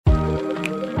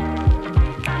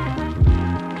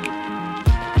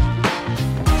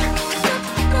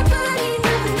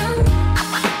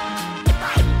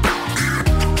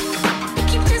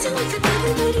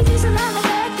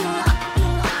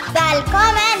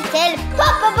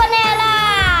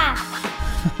Pappapanelet!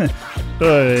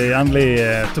 Da vi endelig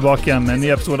tilbake igjen med en ny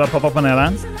episode av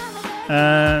Pappapanelet.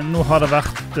 Nå har det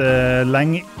vært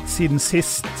lenge siden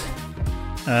sist,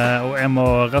 og jeg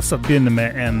må rett og slett begynne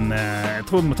med jeg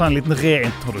tror vi må ta en liten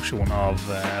reintroduksjon av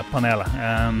panelet.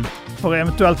 For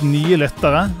eventuelt nye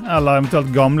lyttere, eller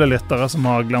eventuelt gamle lyttere som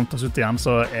har glemt oss ut igjen,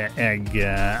 så jeg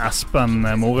Espen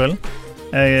Morild.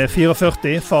 Jeg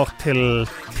 44, far til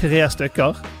 3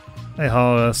 stykker. Jeg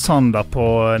har Sander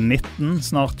på 19,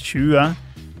 snart 20,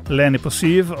 Leni på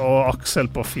 7 og Aksel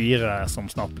på 4, som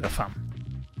snart blir 5.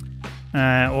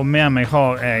 Og med meg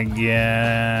har jeg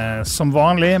som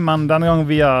vanlig, men denne gang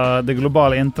via det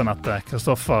globale internettet,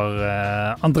 Kristoffer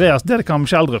Andreas Dedekam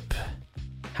Kjeldrup.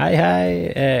 Hei,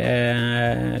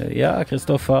 ja,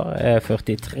 Kristoffer,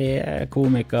 43,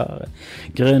 komiker,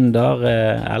 gründer,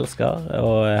 elsker,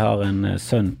 og jeg har en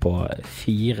sønn på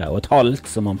 4,5,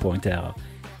 som han poengterer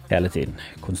hele tiden,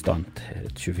 konstant,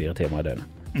 24 timer i døgnet.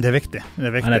 Det er viktig.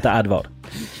 Han heter Edvard.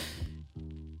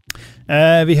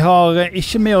 Vi har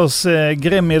ikke med oss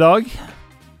Grim i dag.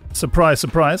 Surprise,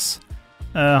 surprise.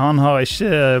 Han har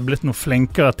ikke blitt noe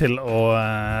flinkere til å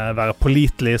være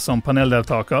pålitelig som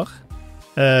paneldeltaker.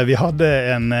 Vi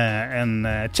hadde en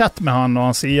chat med han,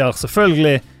 og han sier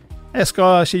selvfølgelig, jeg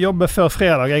skal ikke jobbe før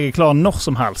fredag, jeg er klar når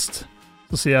som helst.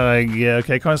 Så sier jeg,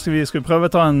 ok, kanskje vi skal prøve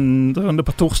å ta en runde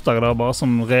på torsdag da, bare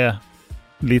som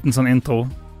liten sånn intro.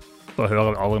 Da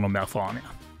hører vi aldri noe mer fra han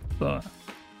igjen.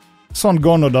 Sånn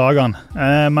går nå dagene,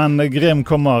 men Grim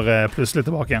kommer plutselig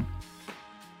tilbake igjen.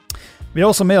 Vi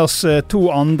har også med oss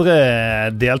 2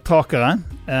 andre deltakere.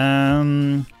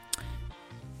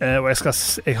 Og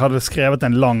jeg hadde skrevet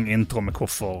en lang intro med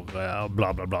hvorfor bla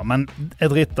bla bla, men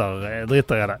jeg driter i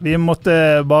det. Vi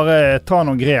måtte bare ta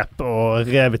noen grep og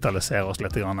revitalisere oss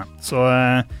litt grann. Så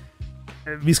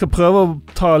vi skal prøve å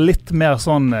ta litt mer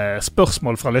sånn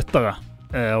spørsmål fra lyttere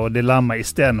og dilemma i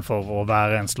stedet for å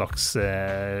være en slags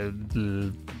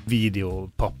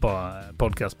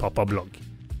video-podcast-pappa-blogg.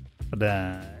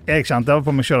 Jeg kjente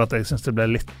på meg selv at jeg synes det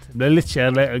ble litt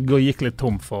kjedelig. Jeg gikk litt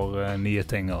tom for nye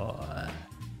ting å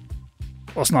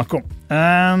snakke om.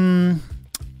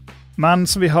 Men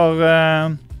så vi har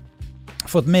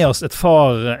fått med oss et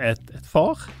far?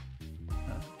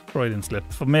 Freudian slip.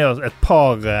 Fått med oss et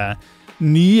par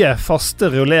nye, faste,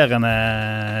 rullerende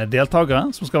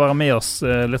deltakere som skal være med oss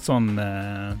litt sånn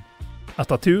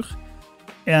etter tur.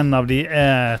 En av de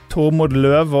Tormod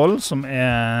Løvvold, som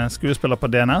skuespiller på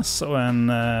DNS, og en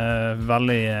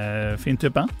veldig fin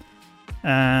type.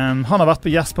 Han har vært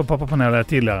på gjest på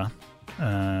Pappapanelet tidligere.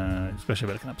 Jeg husker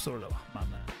ikke hvilken episode det var, men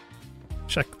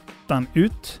sjekk den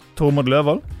ut. Tormod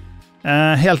Løvvold.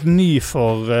 Helt ny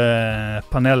for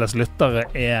panelets lyttere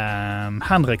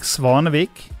Henrik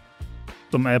Svanevik,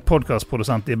 som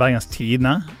podcastprodusent i Bergens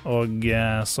Tidende, og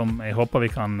som jeg håper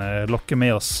vi kan lokke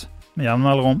med oss med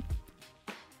jevnmellomrom.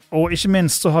 Og ikke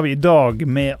minst så har vi i dag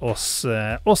med oss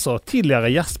også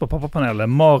tidligere gjest på Pappapanelet,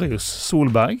 Marius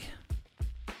Solberg.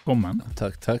 Velkommen.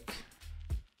 Takk.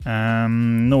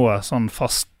 Nå sånn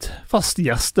fast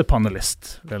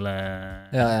gjestepanelist. Ja,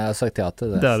 jeg har sagt ja til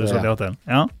det. Det har du sagt ja til,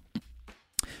 ja.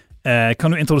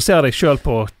 Kan du introdusere deg selv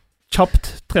på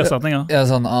kjapt 3 setninger? Ja,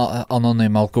 sånn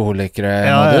anonym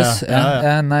alkoholikere-modus.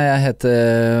 Ja. Nei, jeg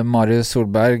heter Marius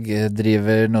Solberg,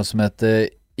 driver noe som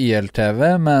heter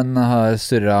ILTV, men har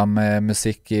surret med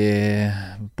musikk i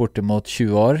bortimot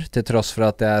 20 år, til tross for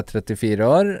at jeg 34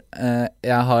 år.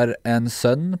 Jeg har en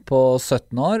sønn på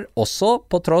 17 år, også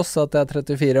på tross at jeg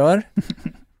 34 år.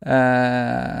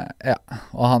 Ja,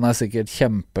 og han sikkert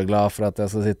kjempeglad for at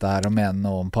jeg skal sitte her og mene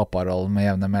noe om papparollen med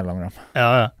jevne mellomrom.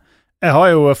 Ja. Jeg har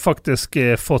jo faktisk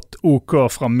fått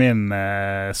OK fra min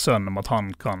sønn om at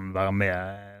han kan være med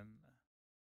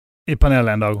i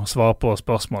panelet en dag og svare på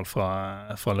spørsmål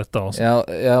fra lytter også.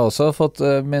 Jeg har også fått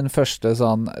min første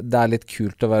sånn, det litt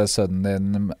kult å være sønnen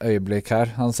din øyeblikk her.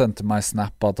 Han sendte meg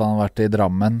snap at han hadde vært i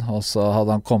Drammen, og så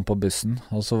hadde han kommet på bussen,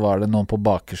 og så var det noen på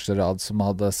bakerste rad som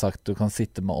hadde sagt du kan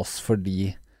sitte med oss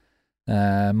fordi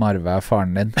Marve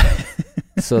faren din.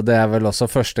 Så det vel også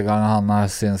første gang han har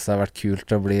syntes det har vært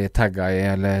kult å bli tagget i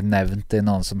eller nevnt i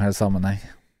noen som helst sammenheng.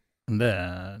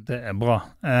 Det bra.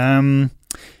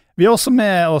 Vi har også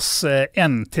med oss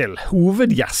en til,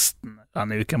 hovedgjesten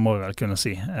denne uken må vi vel kunne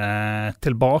si.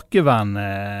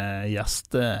 Tilbakevendende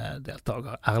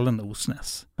gjestedeltaker, Erlend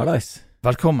Osnes. Hallais.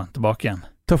 Velkommen tilbake igjen.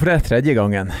 Takk for det, 3.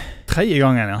 gangen. 3.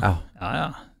 gangen, ja. Ja,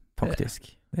 faktisk.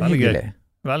 Det veldig hyggelig. Gøy.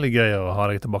 Veldig gøy å ha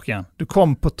deg tilbake igjen. Du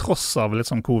kom på tross av litt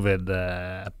sånn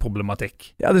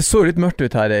covid-problematikk. Ja, det så litt mørkt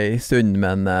ut her en stund,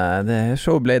 men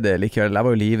så ble det likevel. Jeg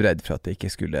var jo livredd for at det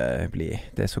ikke skulle bli.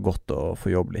 Det så godt å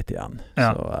få jobbe litt igjen.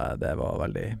 Ja. Så det var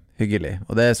veldig hyggelig.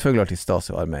 Og det selvfølgelig alltid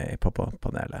stas å være med i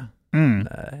pappapanelet.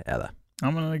 Det. Ja,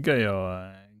 men det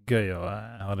gøy å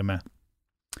ha det med.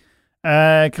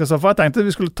 Kristoffer, jeg tenkte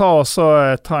vi skulle ta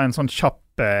en sånn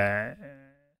kjapp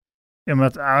I og med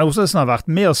at Osnes har vært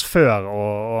med oss før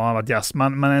og har vært gjest,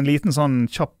 men en liten sånn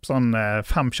kjapp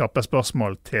 5 kjappe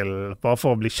spørsmål bare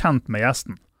for å bli kjent med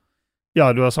gjesten.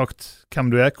 Ja, du har sagt hvem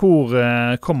du Hvor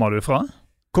kommer du fra?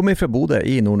 Kommer fra Bodø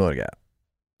i Nord-Norge.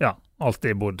 Ja,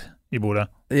 alltid bodd i Bodø.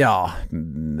 Ja,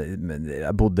 men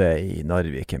jeg bodde i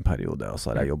Narvik en periode, og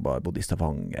så har jeg bodd i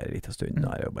Stavanger en liten stund,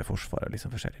 og jeg jobbet i Forsvaret,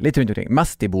 liksom forskjellig. Litt rundt omkring.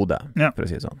 Mest i Bodø, for å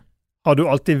si det sånn. Har du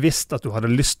alltid visst at du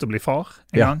hadde lyst til å bli far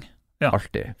en gang? Ja,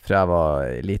 alltid. For jeg var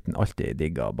liten, alltid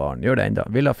digget barn. Gjør det enda.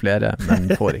 Vil ha flere,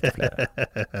 men får ikke flere.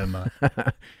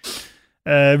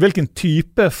 Hvilken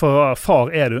type far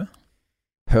du?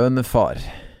 Hønefar.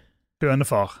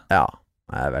 Hønefar? Ja.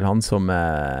 Jeg vel han som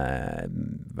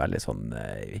veldig sånn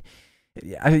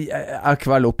jeg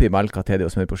kvelder opp i melka til de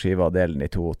og smør på skiva og deler den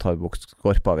i 2 og tar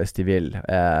skorpa hvis de vil.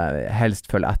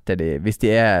 Helst følge etter de. Hvis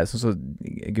de sånn så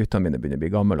guttene mine begynner å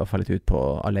bli gammel og faller litt ut på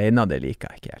alene, det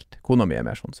liker jeg ikke helt. Kona mi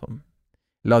mer sånn som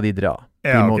la de dra.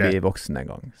 De må bli voksne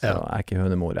en gang. Så jeg ikke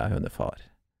hønemor, jeg hønefar.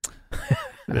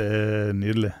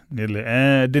 Nydelig, nydelig.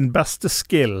 Din beste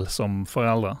skill som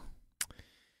foreldre?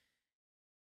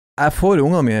 Jeg får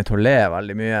ungene mine til å le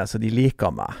veldig mye, så de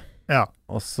liker meg. Ja.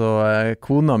 Og så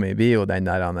kona mi blir jo den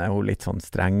der, hun litt sånn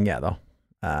strenge da.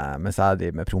 Mens jeg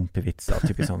driver med prompevitser,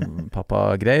 typisk sånn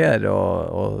pappa-greier,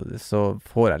 og så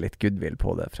får jeg litt goodwill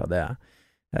på det fra det.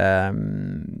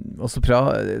 Og så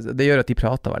det gjør at de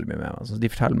prater veldig mye med meg, så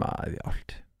de forteller meg alt.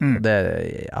 Og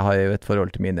jeg har jo et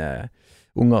forhold til mine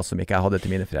unger som ikke jeg hadde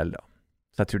til mine foreldre.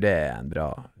 Så jeg tror det en bra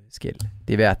skill.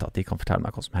 De vet at de kan fortelle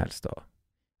meg hva som helst, og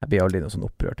jeg blir aldri noe sånn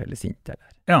opprørt eller sint. Eller.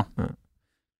 Ja.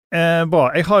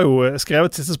 Bra. Jeg har jo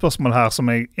skrevet siste spørsmål her som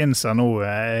jeg innser nå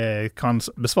kan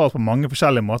besvares på mange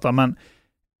forskjellige måter, men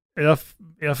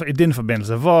i din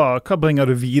forbindelse, hva bringer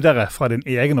du videre fra din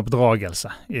egen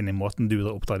oppdragelse inn i måten du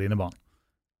oppdrar dine barn?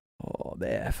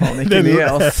 Det faen ikke mye,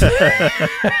 ass.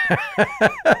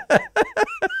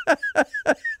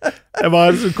 Jeg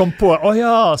bare kom på,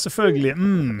 ja, selvfølgelig,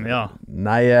 ja.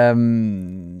 Nei,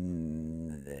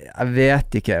 jeg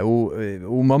vet ikke.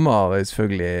 Mamma var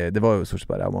selvfølgelig, det var jo stort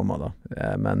sett bare jeg og mamma da,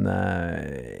 men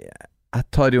jeg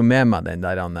tar jo med meg den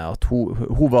der at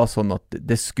hun var sånn at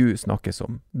det skulle snakkes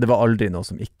om. Det var aldri noe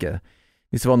som ikke,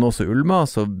 hvis det var noe som ulma,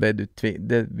 så ble du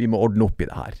vi må ordne opp i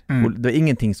det her. Det var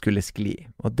ingenting skulle skli,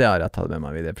 og det har jeg tatt med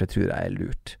meg videre, for jeg tror jeg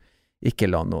lurt. Ikke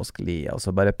la noe skli, altså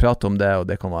bare prate om det, og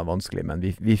det kan være vanskelig, men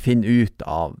vi finner ut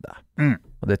av det.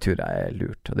 Og det tror jeg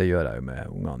lurt, og det gjør jeg jo med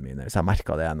ungene mine. Hvis jeg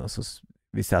merker det og så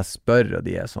hvis jeg spør, og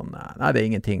de sånn, nei, det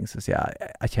ingenting, så sier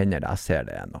jeg kjenner det, jeg ser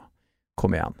det og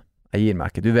kom igjen. Jeg gir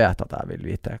meg ikke, du vet at jeg vil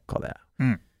vite hva det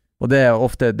Og det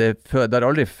ofte, det har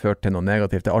aldri ført til noe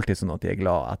negativt, det alltid sånn at de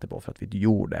glad etterpå for at vi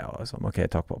gjorde det, og sånn, ok,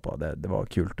 takk pappa, det var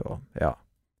kult, og ja.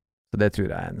 Så det tror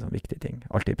jeg en sånn viktig ting,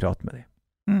 alltid prate med dem.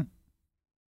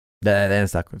 Det det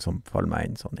eneste som faller meg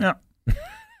inn sånn. Ja.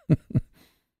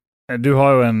 Du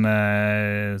har jo en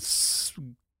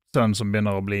sønn som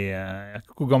begynner å bli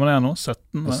hvor gammel han nå?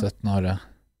 17? 17 år, ja.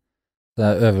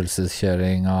 Det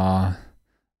øvelseskjøring av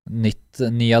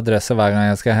ny adresse hver gang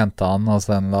jeg skal hente han, og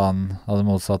så en eller annen av det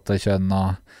motsatte kjønn,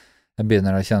 og jeg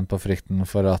begynner å kjenne på frykten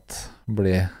for at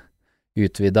bli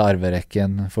utvidet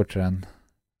arverekken fortere enn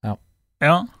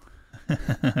Ja.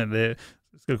 Det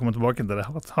skal komme tilbake til det.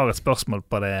 Jeg har et spørsmål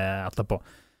på det etterpå.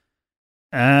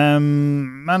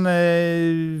 Men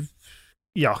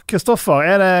ja, Kristoffer,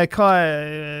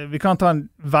 vi kan ta en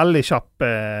veldig kjapp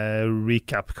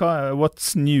recap.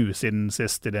 What's new siden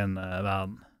sist i din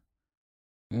verden?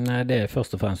 Nei, det jeg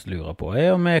først og fremst lurer på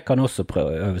om jeg kan også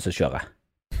prøve å øve seg kjøre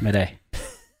med deg.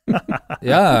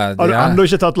 Ja, har du enda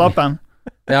ikke tatt lappen?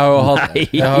 Jeg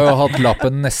har jo hatt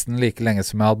lappen nesten like lenge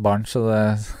som jeg har hatt barn, så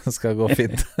det skal gå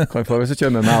fint. Kan få hvis du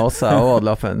kjører med meg også, jeg har hatt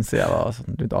lappen siden jeg var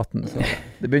sånn rundt 18, så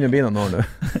det begynner å bli noen år nå.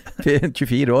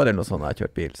 24 år eller noe sånt jeg har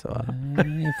kjørt bil, så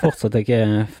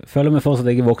føler meg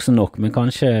fortsatt ikke voksen nok, men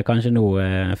kanskje nå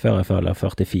før jeg føler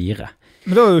 44.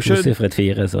 Men du har jo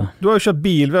kjørt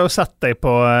bil, vi har jo sett deg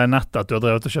på nettet at du har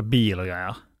drevet og kjørt bil og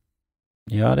greier.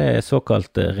 Ja, det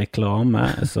såkalt reklame,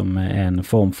 som en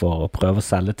form for å prøve å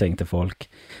selge ting til folk.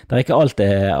 Det ikke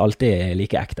alltid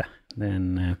like ekte. Det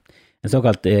en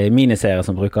såkalt miniserie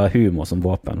som bruker humor som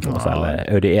våpen for å selge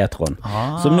Audi e-tron,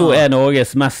 som nå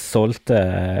Norges mest solgte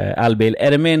elbil.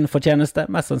 Det min fortjeneste?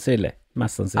 Mest sannsynlig.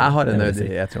 Jeg har en Audi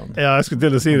e-tron. Ja, jeg skulle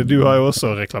til å si det. Du har jo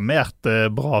også reklamert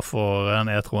bra for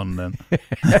den e-tronen din.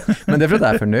 Men det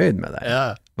fordi jeg fornøyd med det.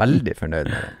 Ja. Veldig fornøyd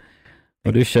med det.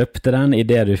 Og du kjøpte den I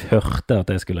det du hørte at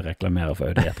jeg skulle reklamere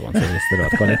for Audiotroen, så visste du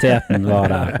at kvaliteten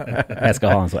var der.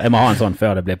 Jeg må ha en sånn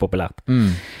før det blir populært.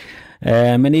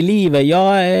 Men I livet,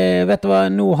 vet du hva,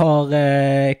 nå har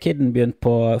kidden begynt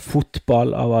på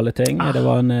fotball av alle ting. Det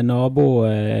var en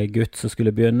nabogutt som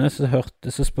skulle begynne,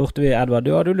 så spurte vi Edvard,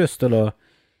 har du lyst til å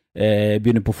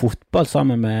begynne på fotball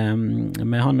sammen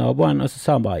med han naboen? Og så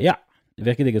sa han bare, ja, det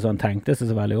virket ikke sånn, tenkte seg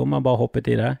så veldig om, han bare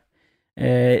hoppet I det.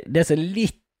 Det som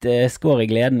litt skår I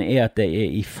gleden at det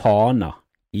I Fana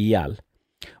IL.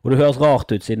 Og det høres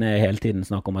rart ut siden jeg hele tiden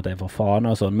snakker om at jeg fra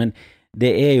Fana og sånn, men det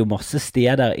jo masse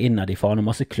steder innad I Fana,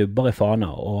 masse klubber I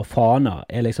Fana, og Fana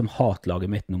liksom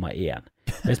hatlaget mitt nummer 1.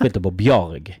 Jeg spilte på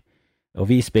Bjarg, og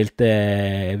vi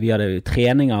hadde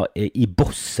treninger I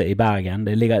Bosset I Bergen.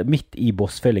 Det ligger midt I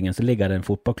Bossfyllingen, så ligger det en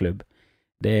fotballklubb.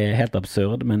 Det helt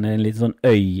absurd, men en liten sånn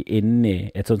øy inni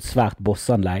et sånt svært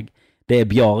bossanlegg. Det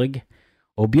Bjarg.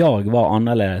 Og Bjarg var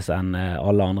annerledes enn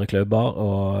alle andre klubber,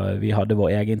 og vi hadde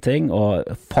vår egen ting, og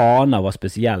Fana var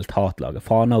spesielt hatlaget.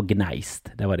 Fana og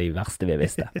Gneist, det var de verste vi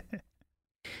visste.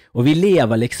 Og vi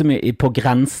lever liksom på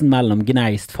grensen mellom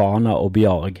Gneist, Fana og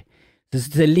Bjarg. Så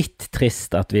det litt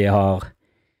trist at vi har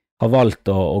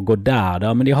valgt å gå der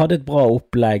da, men de hadde et bra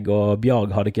opplegg, og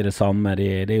Bjarg hadde ikke det samme.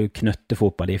 Det jo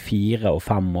knøttefotball, de 4 og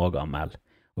 5 år gammel.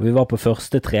 Og vi var på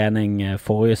første trening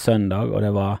forrige søndag, og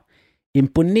det var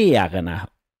imponerende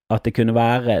at det kunne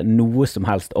være noe som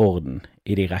helst orden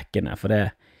I de rekkene, for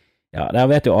der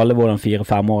vet jo alle hvordan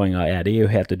 4-5-åringer de jo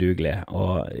helt udugelige,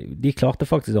 og de klarte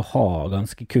faktisk å ha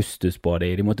ganske kustus på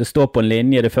det. De måtte stå på en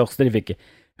linje, det første de fikk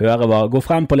høre var, gå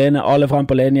frem på linjen, alle frem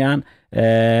på linjen,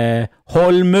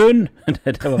 hold munn,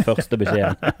 det var første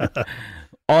beskjeden.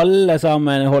 Alle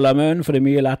sammen holder munn, for det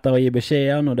mye lettere å gi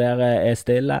beskjeder når dere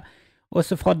stille. Og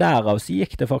så fra derav så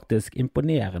gikk det faktisk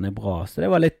imponerende bra. Så det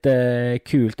var litt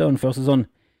kult. Det var den første sånn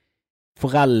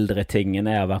foreldretingen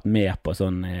jeg har vært med på,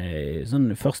 sånn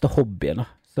første hobbyen da.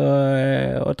 Så,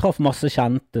 og jeg traff masse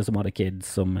kjente som hadde kids,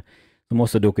 som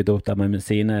også dukket opp der med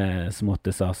sine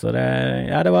småttiser. Så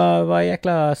det var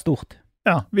jækla stort.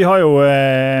 Ja, vi har jo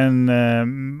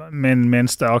min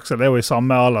minste Aksel, det jo I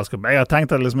samme aldersgruppe. Jeg har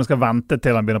tenkt at liksom jeg skal vente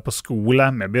til han begynner på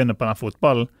skole, med å begynne på den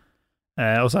fotballen.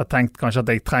 Og så har jeg tenkt kanskje at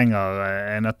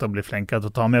jeg nødt til å bli flinkere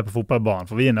til å ta med på fotballbanen,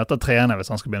 for vi nødt til å trene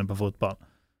hvis han skal begynne på fotball,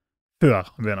 før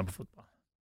han begynner på fotball.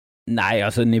 Nei,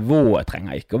 altså nivået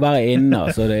trenger ikke å være inne,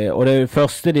 altså og det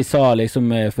første de sa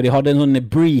liksom, for de hadde en sånn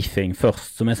briefing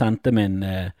først, som jeg sendte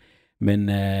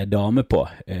min dame på,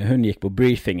 hun gikk på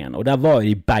briefingen, og der var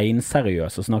de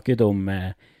beinseriøse og snakket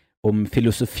om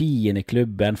filosofien I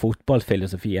klubben,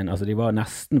 fotballfilosofien, altså de var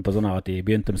nesten på sånn at de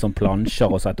begynte med sånn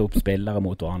plansjer og sette opp spillere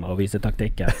mot hverandre og vise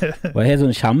taktikker. Det var helt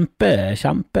sånn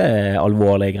kjempe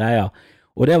alvorlige greier.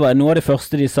 Og det var noe av det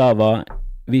første de sa var,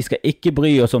 vi skal ikke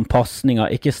bry oss om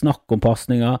passninger, ikke snakke om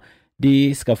passninger,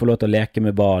 de skal få lov til å leke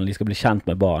med ballen, de skal bli kjent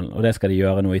med ballen, og det skal de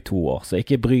gjøre nå I 2 år. Så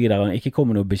ikke bry dere, ikke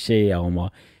komme noen beskjeder om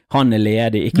han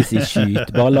ledig, ikke si skyt,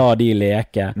 bare la de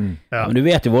leke. Ja. Men du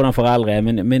vet jo hvordan foreldre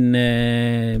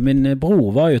min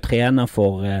bror var jo trener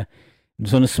for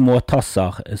sånne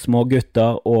småtasser, små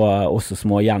gutter og også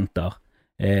små jenter.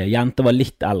 Jenter var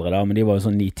litt eldre da, men de var jo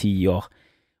sånn 9-10 år.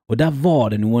 Og der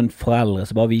var det noen foreldre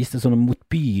som bare viste sånne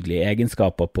motbydelige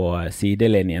egenskaper på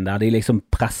sidelinjen, der de liksom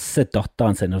presset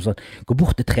datteren sin og sånn, gå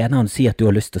bort til treneren og si at du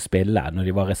har lyst til å spille,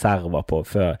 når de var reserver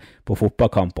på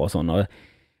fotballkamper og sånn, og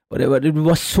det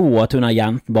var så at hun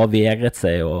jenten bare vegret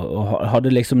seg og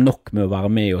hadde liksom nok med å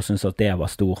være med og syntes at det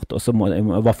var stort, og så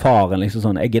var faren liksom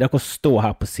sånn, jeg gidder ikke å stå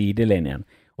her på sidelinjen,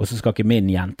 og så skal ikke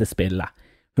min jente spille,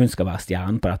 hun skal være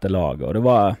stjernen på dette laget, og det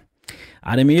var,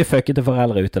 det mye fuckete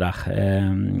foreldre ute der,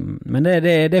 men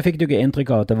det fikk du ikke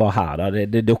inntrykk av at det var her da,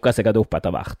 det dukker sikkert opp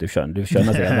etter hvert, du skjønner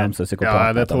sikkert hvem som psykopat.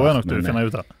 Ja, det tror jeg nok du finner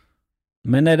ut av.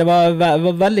 Men det var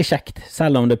veldig kjekt,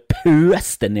 selv om det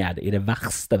pøste ned I det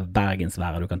verste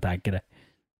bergensværet du kan tenke deg.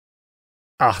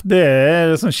 Ja,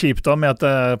 det sånn kjipt da, med at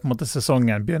på en måte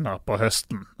sesongen begynner på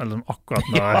høsten, eller akkurat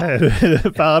når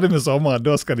du ferdig med sommeren,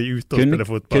 da skal de ut og spille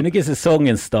fotball. Kunne ikke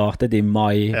sesongen startet I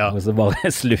mai, og så bare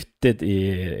sluttet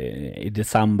I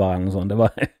desember eller noe sånt? Det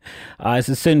var, jeg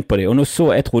så synd på dem,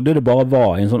 og jeg trodde det bare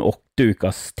var en sånn 8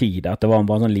 ukers tid, at det var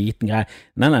bare en sånn liten greie.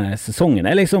 Nei, sesongen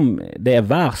liksom, det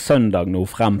hver søndag nå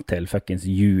frem til fuckings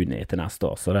juni til neste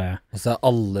år, så det... Og så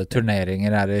alle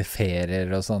turneringer I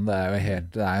ferier og sånn, det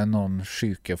jo noen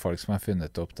syke folk som har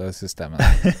funnet opp det systemet.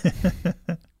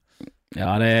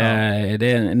 Ja,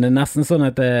 det nesten sånn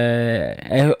at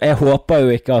jeg håper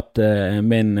jo ikke at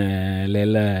min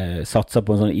lille satser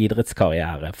på en sånn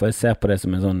idrettskarriere, for jeg ser på det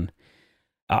som en sånn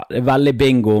Ja, det veldig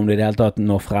bingo om du I det hele tatt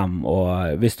når frem,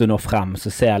 og hvis du når frem, så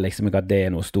ser jeg liksom ikke at det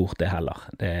noe stort det heller.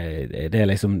 Det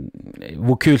liksom,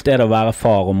 hvor kult det å være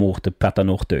far og mor til Petter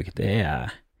Northug?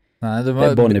 Nei, du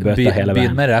må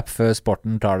begynne med rap før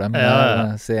sporten tar dem,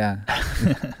 sier jeg.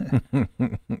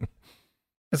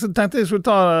 Jeg tenkte jeg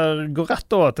skulle gå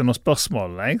rett over til noen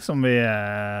spørsmål som vi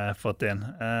har fått inn.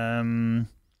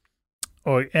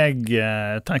 Og jeg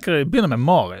tenker jeg begynner med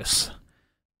Marius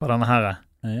på denne her.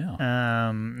 Ja.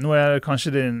 Nå det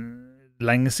kanskje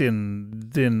lenge siden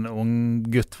din unge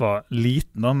gutt var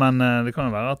liten, da, men det kan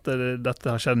jo være at dette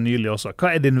har skjedd nylig også.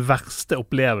 Hva din verste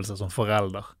opplevelse som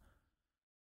forelder?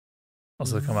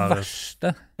 Altså det kan være...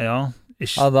 Verste? Ja,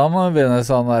 ikke. Ja, da må vi begynne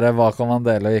sånn der, hva kan man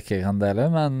dele og ikke kan dele,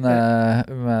 men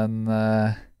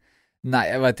nei,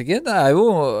 jeg vet ikke, det jo,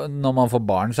 når man får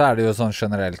barn så det jo sånn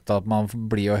generelt at man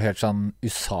blir jo helt sånn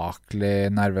usaklig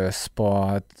nervøs på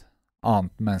et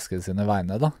annet menneske sine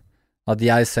vegne da. At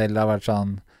jeg selv har vært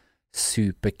sånn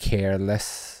super careless,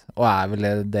 og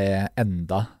vel det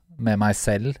enda med meg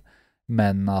selv,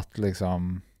 men at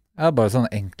liksom, bare sånne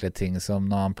enkle ting som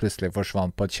når han plutselig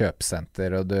forsvant på et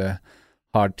kjøpesenter, og du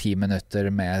har 10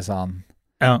 minutter med sånn,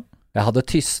 jeg hadde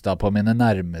tystet på mine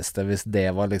nærmeste hvis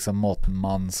det var liksom måten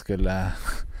man skulle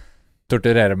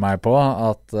torturere meg på,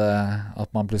 at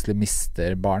man plutselig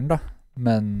mister barn da,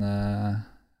 men...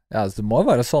 Ja, altså det må jo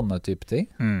være sånne type ting.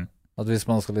 At hvis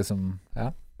man skal liksom,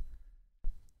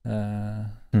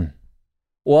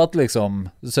 og at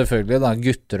liksom, selvfølgelig da,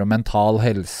 gutter og mental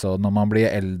helse, og når man blir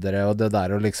eldre, og det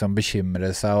der å liksom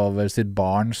bekymre seg over sitt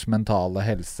barns mentale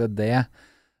helse, det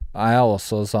jeg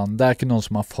også sånn, det ikke noen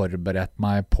som har forberedt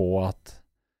meg på at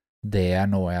det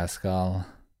noe jeg skal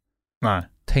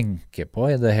tenke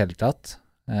på I det hele tatt.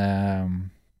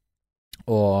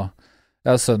 Og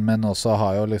sønnen min også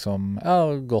har jo liksom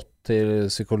gått til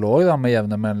psykolog da, med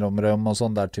jevne mellomrom og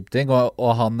sånn der type ting,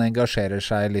 og han engasjerer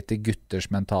seg litt I gutters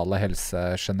mentale helse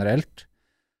generelt.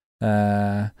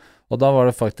 Og da var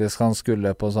det faktisk han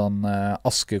skulle på sånn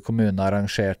Aske kommune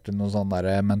arrangerte noen sånn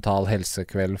der mental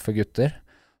helsekveld for gutter,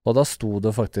 og da sto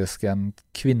det faktisk en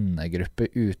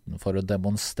kvinnegruppe utenfor og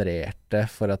demonstrerte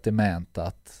for at de mente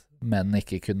at menn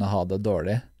ikke kunne ha det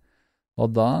dårlig.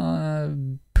 Og da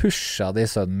pusha de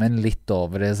sønnen min litt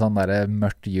over I sånn der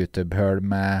mørkt YouTube-høl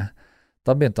med,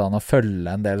 da begynte han å følge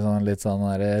en del sånn litt sånn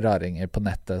der raringer på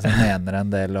nettet som mener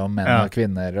en del om menn og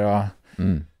kvinner og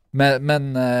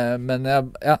men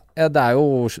det jo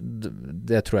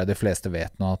det tror jeg de fleste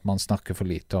vet nå, at man snakker for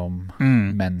lite om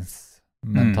menns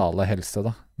mentale helse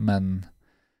da, men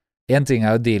en ting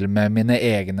jo å deale med mine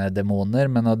egne demoner,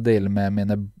 men å deale med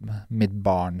mitt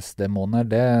barns demoner,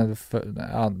 det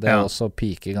også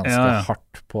piker ganske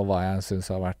hardt på hva jeg synes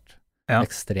har vært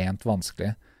ekstremt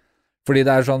vanskelig. Fordi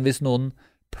det sånn, hvis noen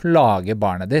plager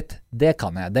barnet ditt, det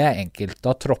kan jeg, det enkelt,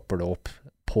 da tropper du opp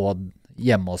på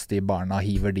hjemme hos de barna,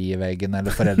 hiver de I veggen,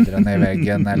 eller foreldrene I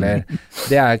veggen, eller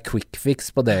det quick fix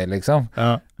på det, liksom.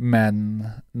 Men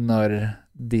når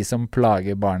de som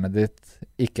plager barnet ditt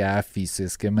ikke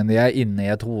fysiske, men de inne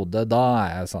I et hode, da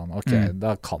jeg sånn, ok,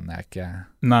 da kan jeg ikke.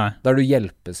 Nei. Da du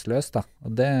hjelpeløs, da.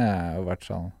 Og det jo vært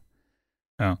sånn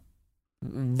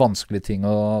vanskelig ting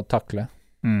å takle.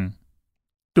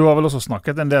 Du har vel også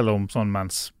snakket en del om sånn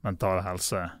menns mentale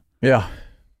helse? Ja,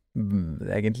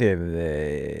 egentlig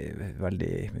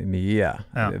veldig mye.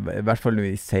 I hvert fall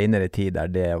I senere tid der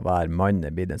det å være mann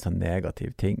blitt en sånn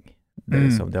negativ ting. Det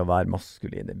liksom, det å være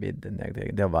maskulin blitt en negativ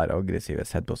ting. Det å være aggressiv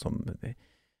sett på som...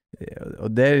 Og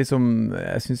det liksom,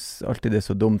 jeg synes alltid det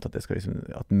så dumt at det skal liksom,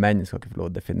 at menn skal ikke få lov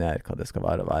å definere hva det skal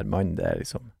være å være mann. Det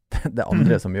liksom, det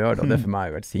andre som gjør det, og det for meg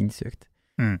jo helt sinnssykt.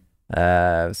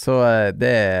 Så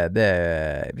det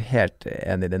helt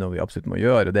enig, det noe vi absolutt må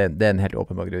gjøre, og det en helt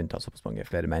åpenbar grunn til at såpass mange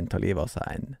flere menn tar livet av seg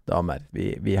enn damer.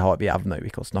 Vi evner jo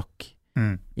ikke å snakke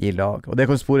I lag, og det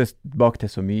kan spores bak til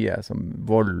så mye som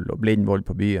vold og blind vold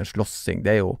på byen, slåssing.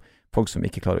 Det jo folk som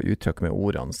ikke klarer å uttrykke med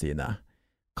ordene sine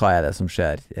hva det som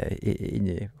skjer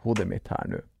inni hodet mitt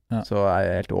her nå. Så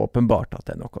det helt åpenbart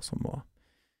at det noe som må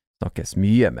snakkes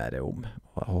mye mer om,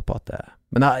 og jeg håper at det...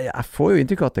 Men jeg får jo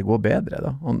inntrykk av at det går bedre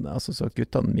da. Altså, så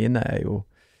guttene mine jo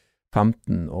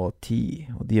 15 og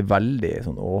 10, og de veldig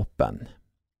sånn åpen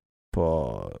på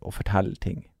å fortelle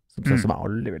ting som jeg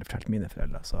aldri ville fortalt mine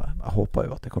foreldre, så jeg håper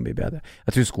jo at det kan bli bedre.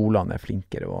 Jeg tror skolene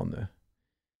flinkere også nå.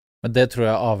 Men det tror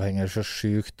jeg avhenger så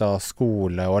sykt av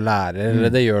skole og lærer.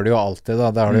 Det gjør det jo alltid da,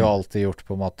 det har det jo alltid gjort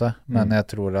på en måte. Men jeg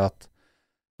tror at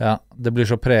det blir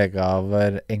så preget av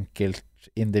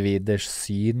enkeltindividers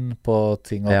syn på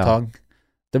ting og tang.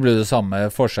 Det blir det samme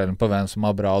forskjellen på hvem som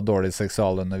har bra og dårlig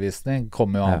seksualundervisning.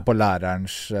 Kommer jo an på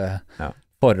lærerens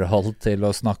forhold til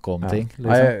å snakke om ting.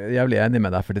 Liksom. Jeg jævlig enig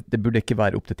med deg, for det burde ikke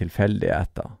være opp til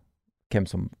tilfeldigheter hvem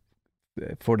som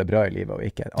får det bra i livet og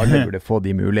ikke. Alle burde få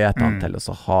de mulighetene til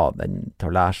å ha den, til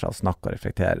å lære seg å snakke og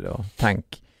reflektere og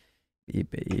tenke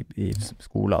i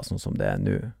skoler sånn som det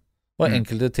nå. Og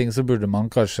enkelte ting så burde man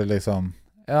kanskje liksom,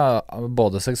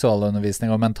 både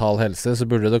seksualundervisning og mental helse, så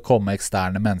burde det komme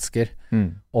eksterne mennesker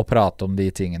og prate om de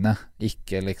tingene.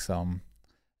 Ikke liksom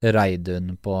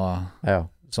Reidun på,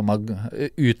 som har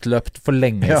utløpt for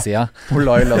lenge siden. Og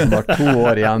Laila som har 2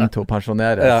 år igjen til å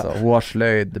pensjonere, så hun har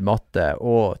sløyd, matte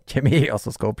og kjemi, og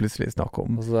så skal hun plutselig snakke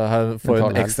om. Og så får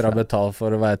hun ekstra betalt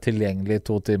for å være tilgjengelig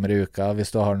 2 timer i uka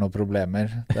hvis du har noen problemer.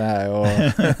 Det jo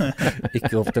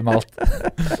ikke optimalt.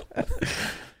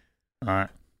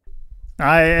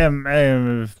 Jeg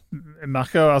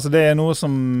merker, altså det noe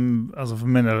som, altså for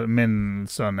min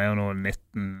sønn jo nå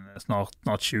 19, snart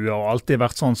 20 år, og alltid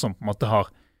vært sånn som på en måte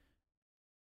har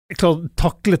jeg klarer å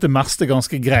takle det meste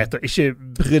ganske greit, og ikke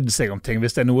brydd seg om ting,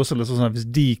 hvis det noe som liksom sånn,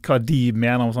 hva de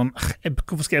mener om sånn,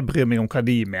 hvorfor skal jeg bry meg om hva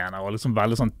de mener, og liksom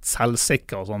veldig sånn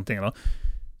selvsikker og sånne ting da,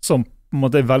 som på en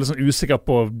måte veldig sånn usikker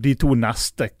på de 2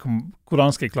 neste,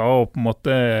 hvordan skal jeg klare å på en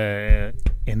måte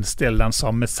innstille den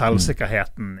samme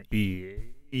selvsikkerheten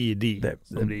i de,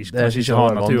 som de kanskje ikke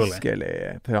har naturlig. Det vanskelig,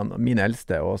 for min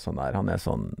eldste er også sånn der, han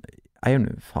sånn, jeg gjør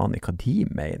nå faen i hva de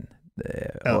mener,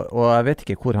 og jeg vet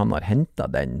ikke hvor han har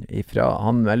hentet den ifra.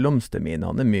 Han mellomste min,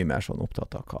 han mye mer sånn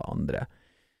opptatt av hva andre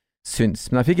syns.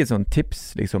 Men jeg fikk et sånn tips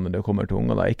liksom, når det kommer til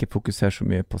unger, da. Ikke fokuser så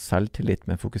mye på selvtillit,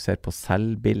 men fokuser på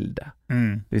selvbilde.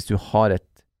 Hvis du har et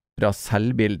bra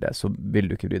selvbilde, så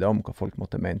vil du ikke bry deg om hva folk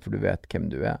måtte mene, for du vet hvem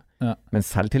du Men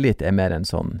selvtillit mer en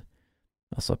sånn,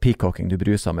 altså peacocking, du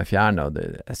bruser med fjerne, og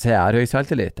jeg ser jeg har høy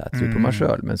selvtillit, jeg tror på meg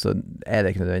selv, men så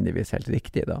det ikke nødvendigvis helt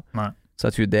riktig da. Så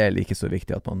jeg tror det like så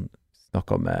viktig at man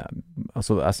snakker med,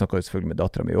 altså jeg snakker jo selvfølgelig med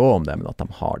datteren min også om det, men at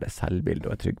de har det selvbildet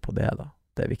og trygg på det da.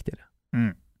 Det viktigere.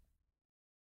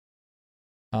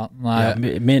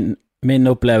 Min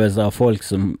opplevelse av folk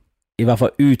som i hvert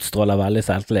fall utstråler veldig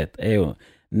selvtillit, jo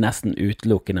nesten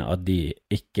utelukkende at de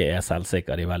ikke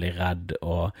selvsikre, de veldig redd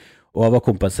og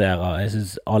overkompenserer. Jeg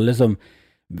synes alle som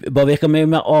bare virker mye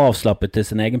mer avslappet til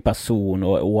sin egen person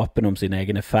og åpen om sine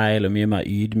egne feil og mye mer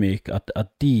ydmyk, at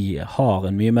de har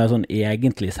en mye mer sånn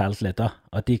egentlig selvtillit da.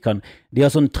 At de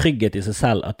har sånn trygghet i seg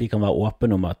selv at de kan være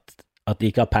åpen om at de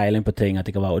ikke har peiling på ting, at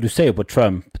de kan være, og du ser jo på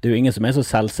Trump, det jo ingen som så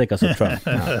selvsikker som Trump,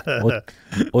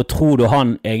 og tror du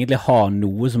han egentlig har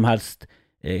noe som helst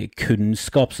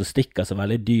kunnskap som stikker så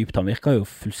veldig dypt, han virker jo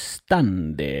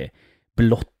fullstendig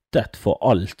blottet for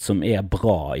alt som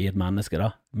bra i et menneske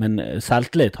da, men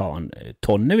selvtillit har han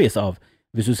tonnevis av,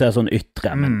 hvis du ser sånn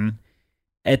ytre, men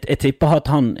jeg tipper at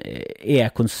han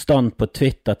konstant på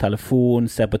Twitter,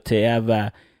 telefon, ser på TV,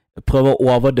 prøver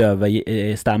å overdøve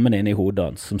stemmen inn i hodet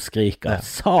hans, som skriker,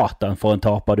 satan for en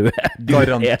taper du du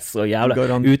så jævla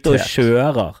ute og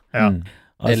kjører.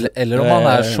 Altså, eller om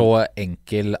han så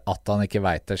enkel at han ikke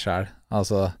vet det selv.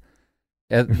 Altså,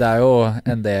 det jo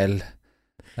en del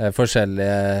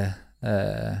forskjellige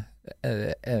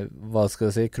hva skal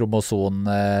jeg si,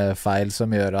 kromosonfeil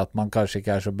som gjør at man kanskje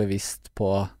ikke så bevisst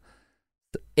på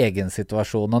egen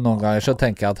situasjon, og noen ganger så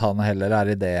tenker jeg at han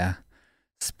heller i det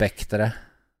spektret.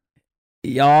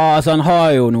 Ja, altså han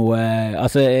har jo noe,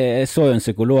 altså jeg så jo en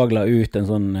psykolog la ut en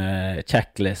sånn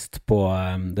checklist på,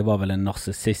 det var vel en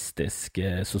narsissistisk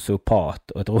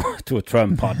sosiopat, og jeg tror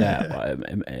Trump hadde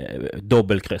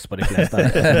dobbeltkryss på de fleste.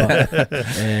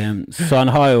 Så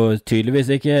han har jo tydeligvis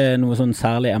ikke noe sånn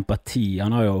særlig empati,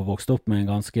 han har jo vokst opp med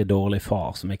en ganske dårlig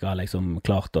far som ikke har liksom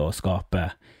klart å skape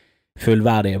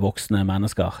fullverdige voksne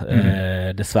mennesker,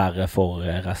 dessverre for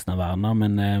resten av verden,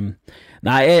 men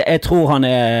nei, jeg tror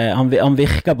han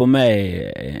virker på meg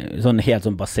sånn helt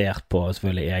sånn basert på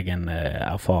selvfølgelig egen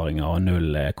erfaringer og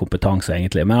null kompetanse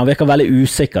egentlig, men han virker veldig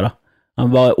usikker da,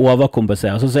 han bare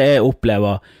overkompenserer, sånn som jeg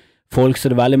opplever folk,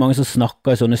 så det veldig mange som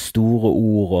snakker i sånne store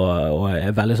ord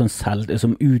og veldig sånn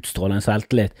som utstråler en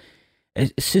selvtillit.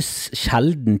 Jeg synes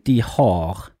sjelden de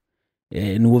har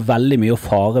noe veldig mye å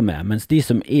fare med, mens de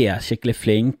som skikkelig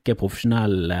flinke,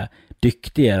 profesjonelle,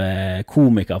 dyktige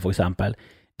komikere for eksempel,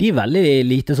 de veldig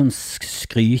lite sånn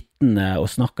skrytende og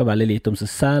snakker veldig lite om seg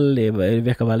selv, de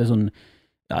virker veldig sånn,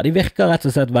 ja, de virker rett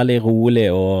og slett veldig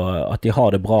rolig og at de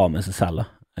har det bra med seg selv da.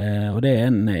 Og det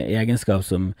en egenskap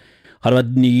som hadde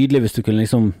vært nydelig hvis du kunne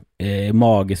liksom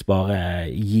magisk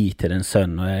bare gi til din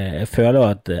sønn, og jeg føler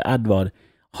at Edvard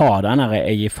har denne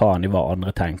jeg gir faen i hva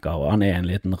andre tenker, og han en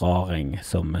liten raring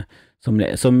som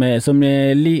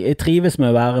trives med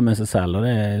å være med seg selv, og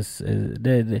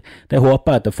det håper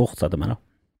jeg at det fortsetter med da.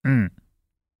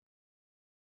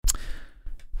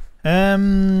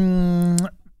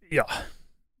 Ja.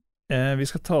 Vi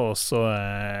skal ta oss og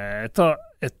ta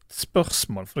et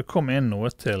spørsmål, for det kom inn noe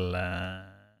til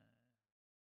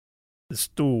det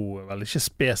sto vel ikke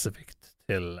spesifikt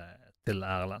til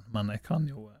Erlend, men jeg kan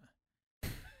jo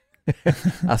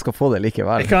Jeg skal få det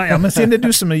likevel. Men siden det er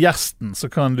du som er gjesten, så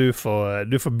kan du få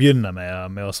begynne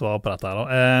med å svare på dette her da.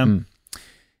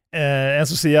 En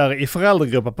som sier, i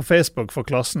foreldregrupper på Facebook for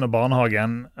klassen og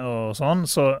barnehagen og sånn,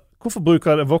 så hvorfor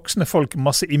bruker voksne folk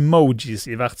masse emojis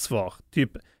i hvert svar?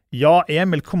 Typ, ja,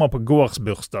 Emil kommer på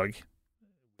gårdsbursdag.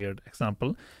 Weird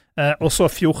eksempel. Og så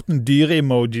 14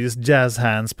 dyre-emojis, jazz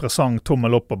hands, presang,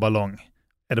 tommel opp og ballong.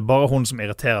 Er det bare hun som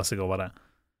irriterer seg over det?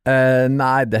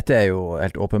 Nei, dette er jo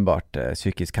helt åpenbart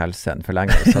psykisk helse en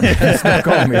forlengelse som vi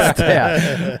snakket om i sted.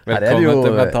 Velkommen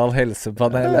til Mental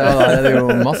Helsepanel. Ja, det er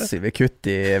jo massive kutt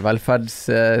i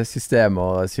velferdssystem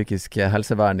og psykisk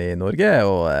helsevern i Norge,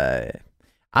 og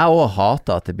jeg også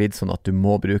hater at det blir sånn at du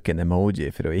må bruke en emoji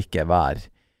for å ikke være.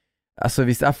 Altså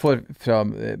hvis jeg får fra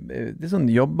det sånn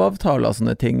jobbavtaler og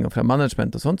sånne ting, og fra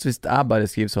management og sånt, så hvis jeg bare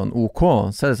skriver sånn OK,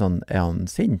 så er det sånn, er han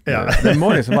sint? Ja. Det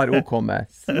må liksom være OK med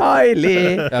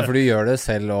smiley. Ja, for du gjør det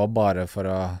selv også bare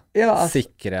for å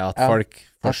sikre at folk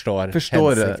forstår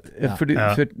hensikt. For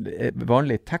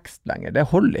vanlig tekst lenger, det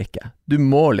holder ikke. Du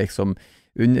må liksom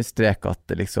understreke at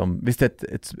det liksom, hvis det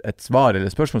er et svar eller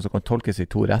spørsmål som kan tolkes i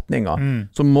 2 retninger,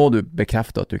 så må du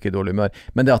bekrefte at du ikke er i dårlig humør.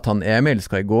 Men det at han Emil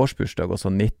skal i gårdsbursdag og så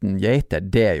 19 geiter,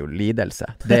 det er jo lidelse.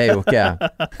 Det er jo ikke,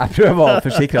 jeg prøver å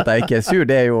forsikre at jeg ikke er sur,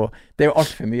 det er jo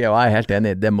alt for mye, og jeg er helt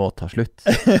enig, det må ta slutt.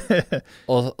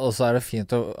 og så er det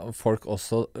fint at folk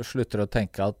også slutter å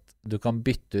tenke at du kan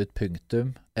bytte ut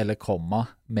punktum eller komma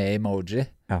med emoji.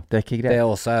 Ja, det er ikke greit. Det er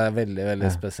også veldig, veldig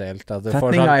spesielt.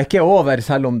 Setningen er ikke over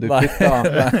selv om du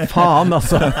bytter. Faen,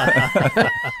 altså.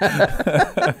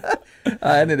 Jeg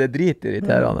er enig, det er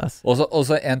dritirriterende. Og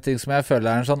så en ting som jeg føler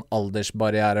er en sånn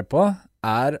aldersbarriere på,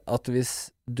 er at hvis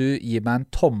du gir meg en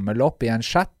tommel opp i en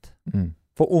chat,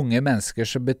 for unge mennesker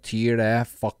så betyr det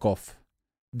fuck off.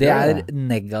 Det er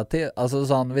negativt. Altså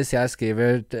sånn, hvis jeg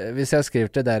skriver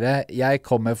til dere, jeg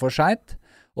kommer for sent,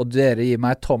 og dere gir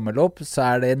meg tommel opp, så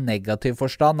er det en negativ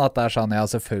forstand, at det er sånn, ja,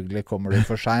 selvfølgelig kommer du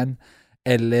for sent,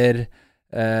 eller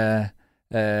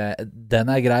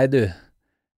den er grei, du.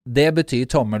 Det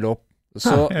betyr tommel opp.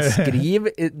 Så skriv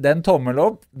den tommel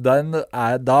opp, da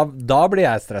blir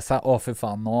jeg stresset. Å, fy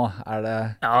faen, nå er det...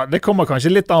 Ja, det kommer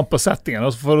kanskje litt an på settingen,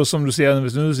 for som du sier,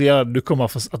 hvis du sier at du kommer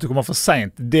for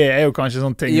sent, det er jo kanskje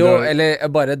sånn ting... Jo, eller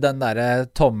bare den der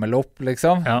tommel opp,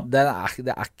 liksom. Ja. Det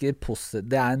er ikke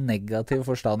positivt, det er en negativ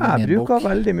forstand i min bok. Jeg bruker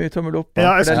veldig mye tommel opp,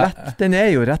 den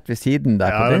er jo rett ved siden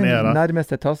der, på den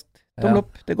nærmeste tast. Tommel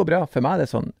opp, det går bra. For meg er det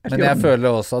sånn. Men jeg føler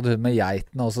også at hun med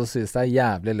geiten også synes det er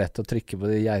jævlig lett å trykke på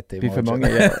de geite-emojene. For mange,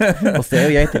 og så er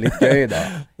jo geiter litt gøy da.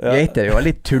 Geiter er jo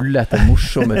litt tullete,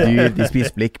 morsomme dyr, de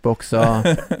spiser blikkbokser.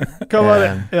 Hva var det?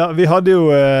 Ja, vi hadde jo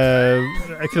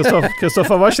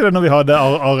Kristoffer, var ikke det når vi hadde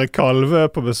Are Kalve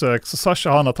på besøk, så sa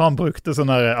ikke han at han brukte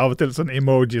sånne, av og til sånne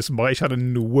emoji som bare ikke hadde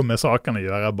noe med saken å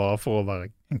gjøre, bare for å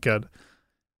være en kødd.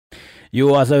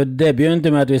 Jo, altså det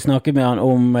begynte med at vi snakket med han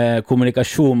om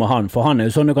kommunikasjon med han, for han er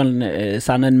jo sånn du kan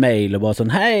sende en mail og bare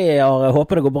sånn, hei, jeg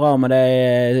håper det går bra med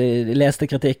deg, leste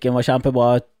kritikken, var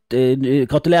kjempebra,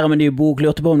 gratulerer med en ny bok,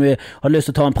 lurte på om du har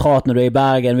lyst til å ta en prat når du er i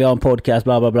Bergen, vi har en podcast,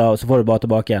 bla bla bla, og så får du bare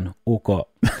tilbake igjen, ok.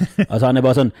 Altså han er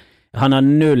bare sånn, han har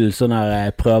null sånn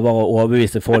her prøver å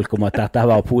overbevise folk om at dette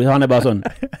var positivt, han er bare sånn,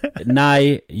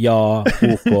 nei, ja,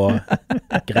 ok,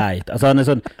 greit. Altså han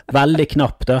er sånn veldig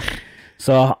knapp da.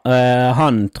 Så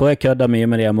han tror jeg kødder mye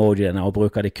med de emojiene og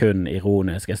bruker de kun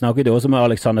ironisk. Jeg snakket jo også med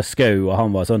Alexander Skau, og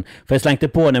han var sånn, for jeg slengte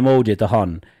på en emoji til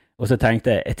han, og så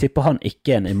tenkte jeg tipper han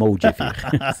ikke en emoji-fyr.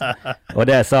 Og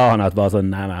det sa han at bare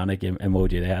sånn, nei, han er ikke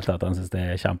emoji i det hele tatt, han synes det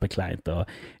er kjempekleint, og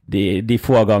de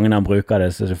få gangene han bruker det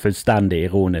så er det fullstendig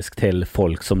ironisk til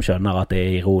folk som skjønner at det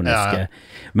er ironisk. Ja.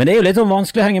 Men det er jo litt sånn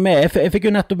vanskelig å henge med. Jeg fikk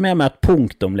jo nettopp med meg at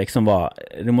punktum liksom var,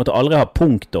 du måtte aldri ha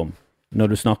punktum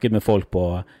når du snakket med folk på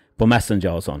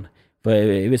Messenger og sånn,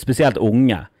 for spesielt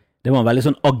unge, det var en veldig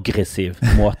sånn aggressiv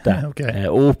måte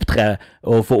å opptre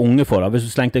og for unge for da, hvis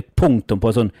du slengte punktum på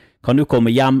sånn, kan du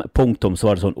komme hjem, punktum, så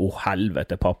var det sånn,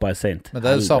 helvete, pappa er sint. Men det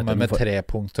er jo samme med 3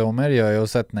 punktummer, gjør jo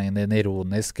setningen din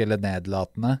ironisk eller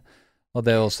nedlatende, og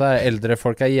det er også, eldre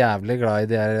folk er jævlig glad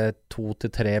i de her 2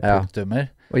 til 3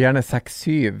 punktummer. Og gjerne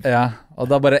 6-7. Ja,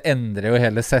 og da bare endrer jo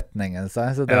hele setningen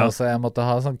seg, så det er også, jeg måtte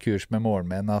ha sånn kurs med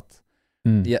moren min at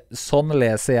ja, sånn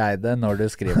leser jeg det når du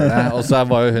skriver det. Og så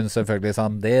var jo hun selvfølgelig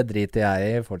sånn, det driter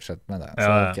jeg i, fortsett med det.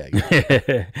 Så,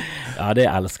 okay. Ja, det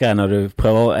elsker jeg når du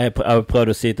prøver. Jeg har prøvd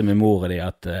å si til min mor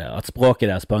at språket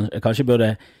deres kanskje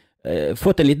burde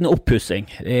fått en liten oppussing.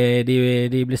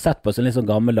 De blir sett på som litt sånn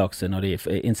gammeldagse når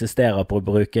de insisterer på å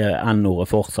bruke N-ordet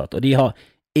fortsatt, og de har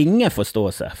ingen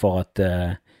forståelse for at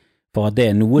det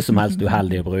noe som helst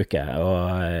uheldig å bruke,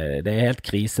 og det helt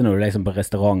krise når du liksom på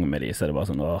restaurant med de, så det bare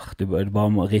sånn, du bare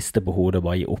må riste på hodet og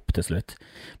bare gi opp til slutt.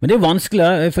 Men det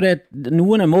vanskelig, for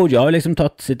noen emoji har liksom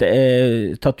tatt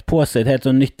på seg et helt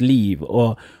sånn nytt liv,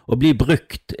 og blir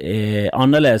brukt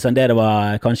annerledes enn det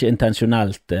var kanskje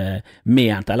intensjonelt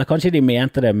ment, eller kanskje de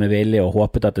mente det med vilje og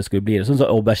håpet at det skulle bli det, sånn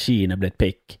som aubergine er blitt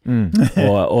pikk,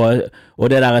 og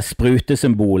det der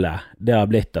sprutesymbolet, det har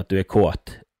blitt at du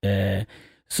kåt.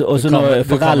 Så når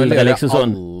du kan vel gjøre liksom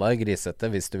sånn, alle grisete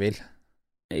hvis du vil.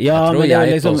 Ja, jeg tror geit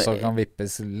liksom, også kan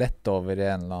vippes lett over i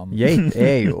en eller annen. Geit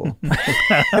jo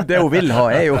det hun vil ha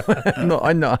jo noe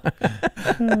annet.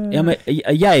 Ja, men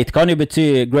geit kan jo bety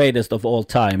greatest of all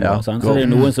time, ja, så det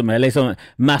noen som liksom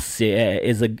Messi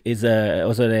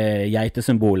også det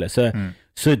geitesymbolet,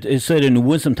 så det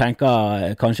noen som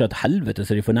tenker kanskje at helvete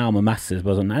så de fornærmer Messi, så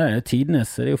bare sånn, nei, det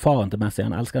tidenes, det jo faren til Messi,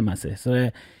 han elsker Messi, så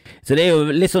det jo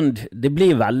litt sånn, det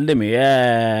blir veldig mye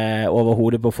over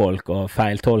hodet på folk og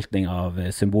feiltolkning av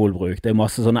symbolbruk. Det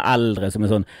masse sånne eldre som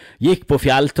sånn, gikk på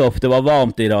fjelltopp, det var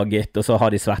varmt i dag gitt, og så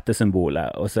har de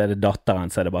svettesymbolet, og så det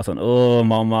datteren, så det bare sånn,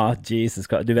 mamma, Jesus,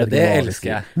 du vet det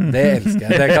elsker jeg,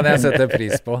 det kan jeg sette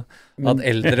pris på. At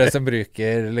eldre som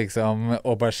bruker liksom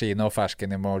aubergine og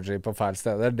fersken-emoji på feil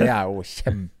steder, det jo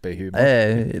kjempehumor.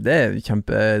 Det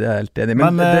er helt enig.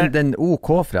 Men den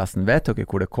OK forresten, vet dere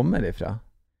hvor det kommer ifra?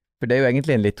 For det jo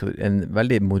egentlig en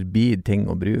veldig morbid ting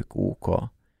å bruke OK.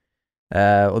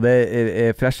 Og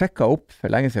for jeg sjekket opp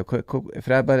for lenge siden,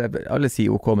 for alle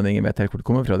sier OK, men ingen vet helt hvor det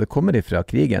kommer fra. Det kommer ifra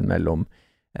krigen mellom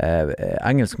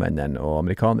engelskmennene og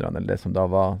amerikanerne, eller det som da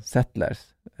var settlers.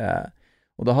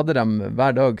 Og da hadde de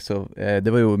hver dag, så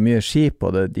det var jo mye skip,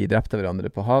 og de drepte hverandre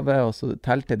på havet, og så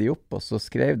telte de opp, og så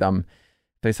skrev de,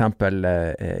 for eksempel,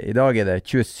 i dag det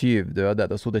 27 døde,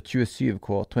 da så det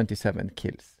 27K, 27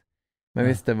 kills. Men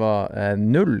hvis det var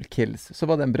 0 kills, så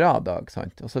var det en bra dag,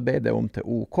 sant? Og så ble det om til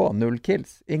OK, 0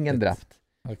 kills, ingen drept.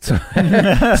 Okay.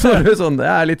 Så det sånn,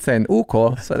 det litt sen OK,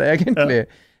 så det egentlig,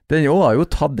 den har jo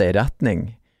tatt det i retning,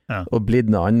 og blitt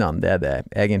noe annet enn det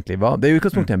egentlig var. Det jo i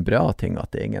utgangspunktet en bra ting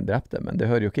at det ingen drepte, men det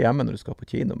hører jo ikke hjemme når du skal på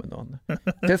kino med noen.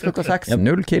 Det klokka 6,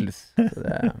 0 kills.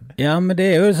 Ja, men det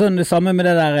jo sånn det samme med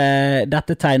det der,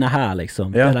 dette tegnet her,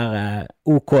 liksom. Det der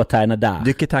OK-tegnet der.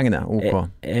 Dykketegnet,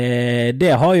 OK.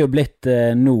 Det har jo blitt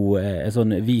nå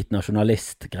sånn hvit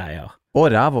nasjonalist-greier. Og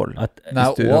rævål.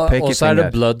 Og så det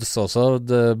Bloods også.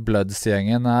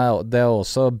 Bloods-gjengen, det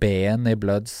også B-en i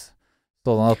Bloods.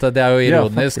 Sånn at det jo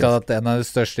ironisk at en av de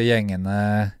største gjengene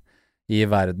i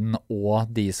verden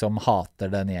og de som hater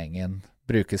den gjengen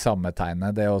bruker samme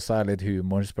tegnet. Det også litt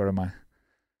humor, spør du meg.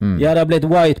 Ja, det har blitt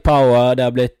white power, det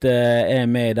har blitt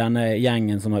med i denne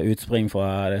gjengen som har utspring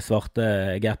fra det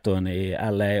svarte ghettoen i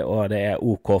LA, og det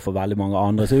OK for veldig mange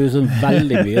andre, så det jo sånn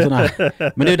veldig mye sånn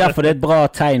her. Men det jo derfor det et bra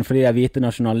tegn for de der hvite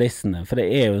nasjonalistene, for det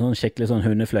jo sånn skikkelig sånn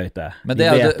hundefløyte. Men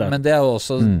det jo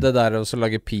også det der å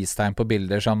lage peace-tegn på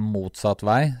bilder som motsatt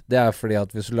vei, det fordi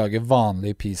at hvis du lager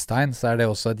vanlig peace-tegn, så det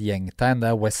også et gjengtegn,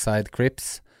 det West Side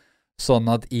Crips. Sånn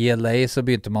at i LA så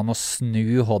begynte man å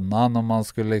snu hånda når man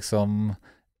skulle liksom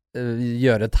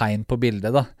gjøre tegn på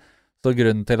bildet da. Så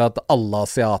grunnen til at alle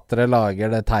asiatere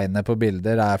lager det tegnet på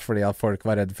bilder fordi at folk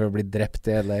var redd for å bli drept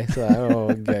i LA, så det jo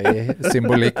gøy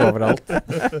symbolikk overalt.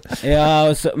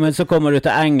 Ja, men så kommer du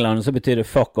til England, og så betyr det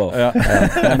fuck off. Ja.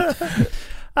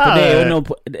 For det jo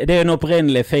den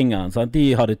opprinnelige fingeren, sant? De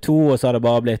hadde 2, og så hadde det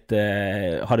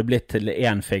bare blitt til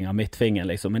 1 finger, midtfinger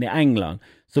liksom. Men i England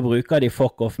så bruker de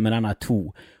fuck off med denne 2.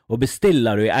 Og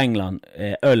bestiller du i England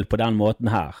øl på den måten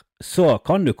her, så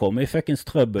kan du komme i fuckings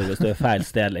trøbbel hvis du feil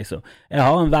sted, liksom. Jeg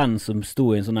har en venn som sto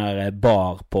i en sånn her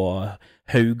bar på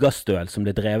Haugastøl som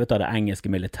ble drevet av det engelske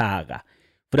militæret.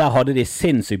 For der hadde de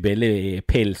sinnssykt billig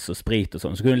pils og sprit og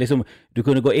sånn. Så du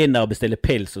kunne gå inn der og bestille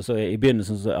pils, og så i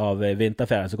begynnelsen av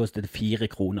vinterferien så kostet det 4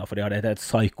 kroner, for de hadde et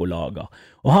psykolager.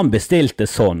 Og han bestilte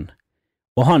sånn.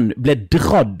 Og han ble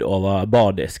dradd over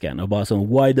bardisken og bare sånn,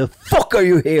 why the fuck are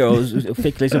you here? Og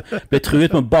fikk liksom, ble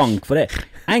truet med bank for det.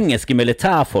 Engelske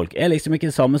militærfolk liksom ikke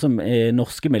det samme som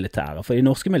norske militære, for i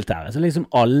norske militære så liksom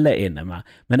alle inne med.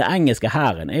 Men det engelske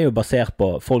hæren jo basert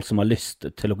på folk som har lyst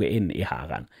til å gå inn i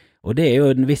hæren. Og det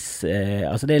jo en viss,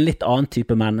 altså det en litt annen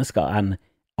type mennesker enn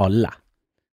alle.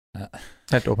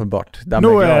 Helt åpenbart. Nå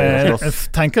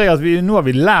tenker jeg at nå har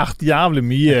vi lært jævlig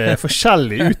mye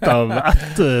forskjellig ut av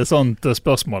et sånt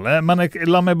spørsmål. Men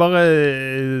la meg bare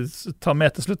ta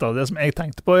med til slutt av det som jeg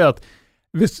tenkte på, at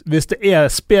hvis det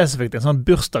spesifikt en sånn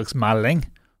bursdagsmelding,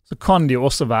 så kan det jo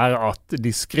også være at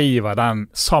de skriver den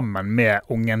sammen med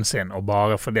ungen sin, og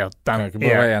bare fordi at den kan ikke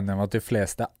bare være enig om at de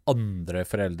fleste andre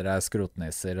foreldre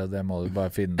skrotnisser, og det må du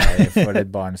bare finne deg i for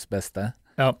ditt barns beste.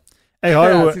 Ja. Jeg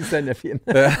synes den fin.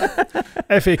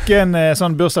 Jeg fikk en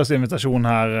sånn bursdagsinvitasjon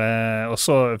her, og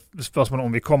så spørsmålet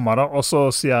om vi kommer da, og så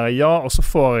sier jeg ja, og så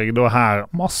får jeg da her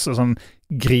masse sånn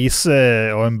grise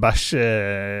og en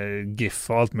bæsje-gif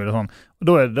og alt mulig sånn.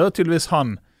 Og da det tydeligvis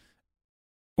han,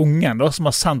 ungen da, som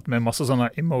har sendt meg masse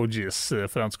sånne emojis,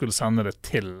 for han skulle sende det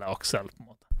til Aksel på en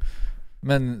måte.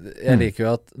 Men jeg liker jo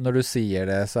at når du sier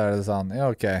det, så det sånn,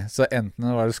 ja ok, så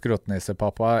enten var det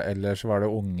skrotnissepappa, eller så var det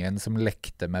ungen som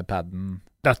lekte med padden.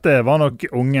 Dette var nok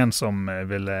ungen som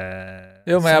ville...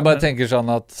 Jo, men jeg bare tenker sånn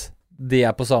at de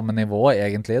på samme nivå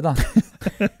egentlig da.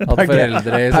 At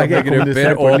foreldre i samme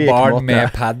grupper og barn med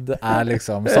pad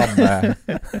liksom samme...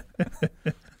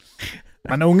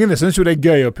 Men ungene synes jo det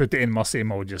gøy å putte inn masse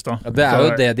emojis da. Ja, det jo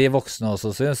det de voksne også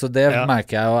synes, så det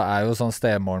merker jeg jo jo sånn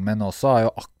stemoren min også, har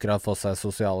jo akkurat fått seg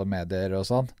sosiale medier og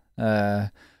sånn.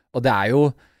 Og det jo,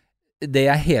 det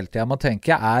jeg hele tiden må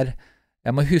tenke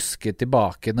jeg må huske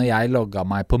tilbake når jeg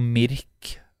logget meg på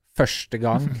Mirk første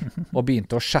gang, og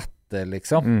begynte å chatte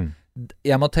liksom.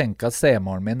 Jeg må tenke at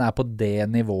stemoren min på det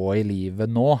nivået i livet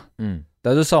nå.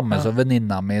 Det det samme som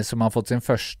venninna mi som har fått sin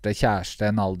første kjæreste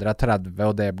en alder av 30,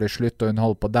 og det blir slutt, og hun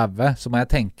holder på å daue. Så må jeg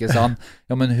tenke sånn,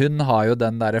 ja, men hun har jo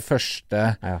den der første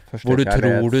hvor du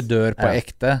tror du dør på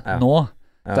ekte nå.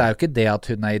 Det jo ikke det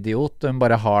at hun idiot, hun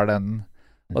bare har den.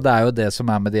 Og det jo det som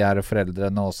med de her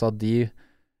foreldrene også, at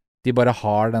de bare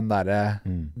har den der,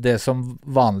 det som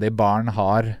vanlige barn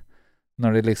har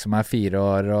når de liksom 4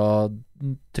 år og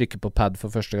trykker på pad for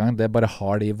første gang, det bare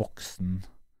har de voksen.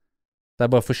 Det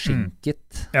bare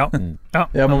forsinket. Ja,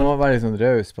 man må være litt sånn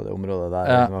raus på det området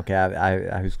der. Okay,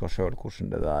 jeg husker selv hvordan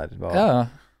det der var.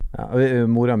 Ja,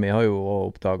 mora mi har jo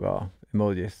oppdaget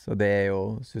emojis, og det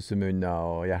jo sussemunner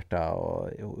og hjerter,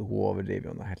 og hun overdriver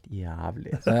jo noe helt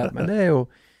jævlig. Men det jo,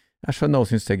 jeg skjønner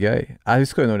hun synes det gøy. Jeg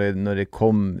husker jo når det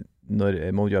kom, når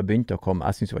emojier begynte å komme,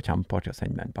 jeg synes det var kjempeartig å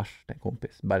sende meg en bæsj til en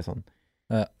kompis. Bare sånn,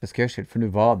 det skal jeg for nå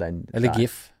var den eller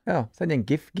gif. Ja, send en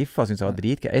gif. Giffa synes jeg var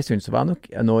dritgøy. Jeg synes det var nok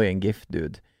en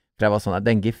gif-dude. For jeg var sånn,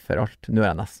 det en gif for alt. Nå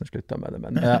jeg nesten sluttet med det,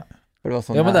 men... For det var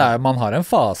sånn ja, men man har en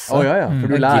fase. Ja,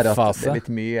 for du lærer at det litt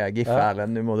mye gif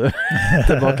Erlend. Nå må du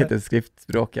tilbake til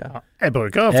skriftspråket. Ja, jeg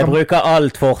bruker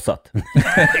alt fortsatt.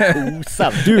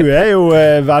 Du jo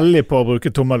veldig på å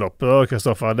bruke tommel opp,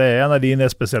 Kristoffer. Det en av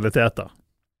dine spesialiteter.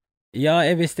 Ja,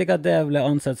 jeg visste ikke at det ble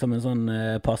ansett som en sånn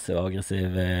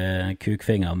passiv-aggressiv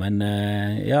kukfinger, men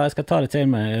ja, jeg skal ta det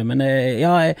til meg. Men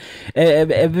ja,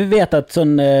 jeg vet at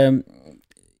sånn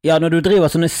ja, når du driver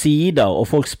sånne sider og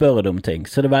folk spør deg om ting,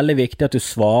 så det veldig viktig at du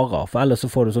svarer, for ellers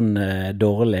så får du sånn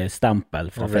dårlig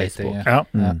stempel fra Facebook.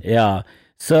 Ja.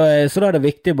 Så da det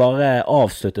viktig bare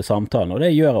avslutte samtalen, og det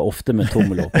gjør jeg ofte med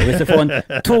tommel opp. Og hvis jeg får en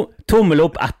tommel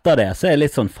opp etter det, så jeg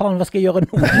litt sånn, faen, hva skal jeg gjøre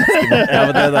nå? Ja,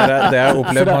 men det har jeg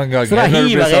opplevd mange ganger. Så da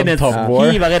hiver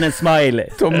inn en smiley.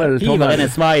 Hiver inn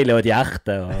en smiley og et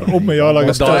hjerte.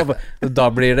 Da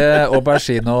blir det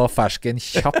aubergine og fersken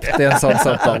kjapt i en sånn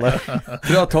samtale.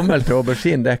 Fra tommel til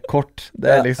aubergine, det kort.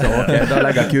 Det liksom, ok, da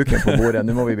legger jeg kuken på bordet.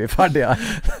 Nå må vi bli ferdige.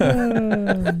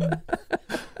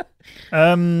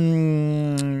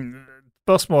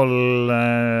 Spørsmål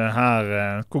her.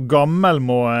 Hvor gammel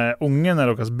må ungene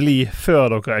deres bli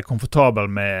før dere komfortabel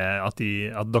med at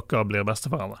dere blir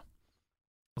besteforeldre?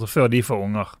 Altså før de får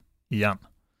unger igjen.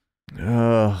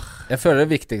 Jeg føler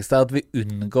det viktigste at vi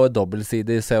unngår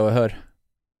dobbeltsidig Se og Hør.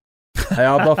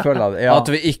 Ja, da føler jeg det.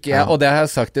 At vi ikke, og det har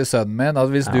jeg sagt til sønnen min,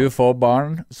 at hvis du får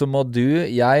barn, så må du,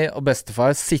 jeg og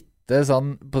bestefar sitte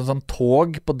sånn, på en sånn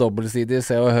tog på dobbeltsidig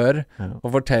Se og Hør og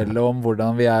fortelle om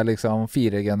hvordan vi liksom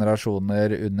 4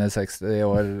 generasjoner under 60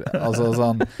 år altså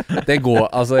sånn, det går,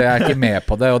 altså jeg ikke med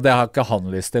på det, og det har ikke han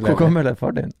lyst til. Hvor gammel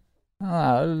far din?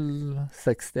 Han vel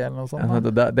 60 eller noe sånt.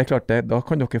 Det klart, da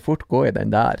kan dere fort gå i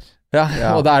den der. Ja,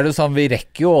 og da det sånn, vi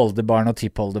rekker jo oldebarn og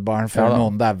tippoldebarn før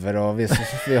noen dauer, og hvis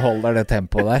vi holder det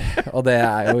tempoet der, og det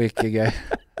jo ikke gøy.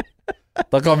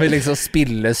 Da kan vi liksom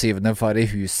spille syvende far i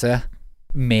huset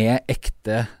med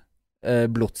ekte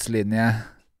blodslinje.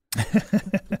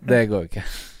 Det går ikke.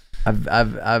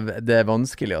 Det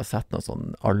vanskelig å sette noen sånn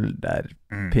alder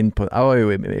pinn på. Jeg var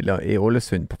jo i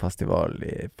Ålesund på festival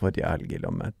i forrige helg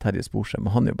med Terje Sporsem,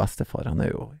 og han jo bestefar. Han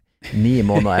jo 9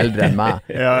 måneder eldre enn meg.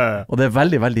 Og det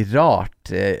veldig, veldig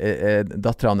rart.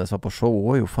 Datteren hans var på show,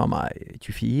 hun jo faen meg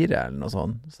 24 eller noe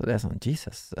sånt. Så det sånn,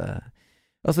 Jesus.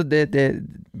 Altså,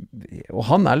 og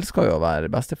han elsker jo å være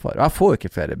bestefar. Og jeg får jo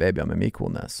ikke flere babyer med min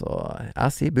kone, så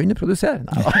jeg sier, begynn å produsere.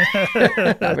 Nei,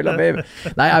 jeg vil ha baby.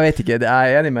 Nei, jeg vet ikke,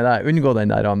 jeg enig med deg. Unngå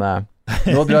den der,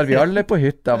 nå drar vi alle på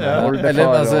hytta med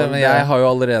oldefar. Men jeg har jo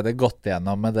allerede gått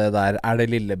gjennom med det der,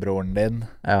 det lillebroren din?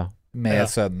 Ja. Med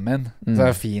sønnen min. Så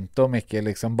det fint om ikke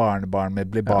liksom barnebarn mitt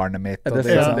blir barnet mitt. Og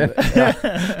det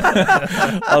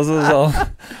altså sånn,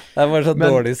 det var sånn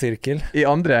dårlig sirkel. I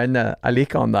andre ende, jeg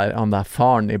liker han der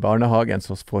faren i barnehagen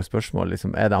som får spørsmål,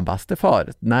 liksom, det han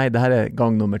bestefar? Nei, det her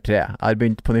gang nummer 3. Jeg har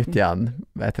begynt på nytt igjen.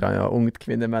 Vet du, han er ungt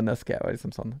kvinnemenneske, og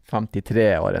liksom sånn 53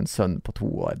 år, en sønn på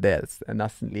 2 år. Det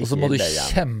nesten like ille igjen. Og så må du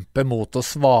kjempe mot å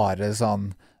svare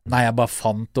sånn, nei, jeg bare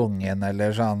fant ungen,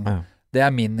 eller sånn. Det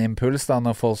min impuls da,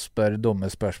 når folk spør dumme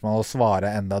spørsmål og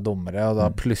svarer enda dummere, og da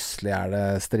plutselig det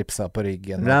stripsa på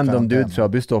ryggen. Random dude fra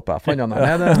busstoppet. Fant han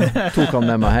her nede, tok han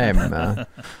med meg hjem.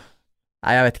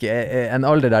 Nei, jeg vet ikke. En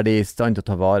alder der de er i stand til å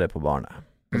ta vare på barnet.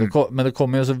 Men det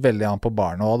kommer jo så veldig an på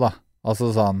barnet også, da. Altså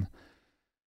sånn,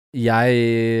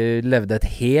 jeg levde et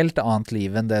helt annet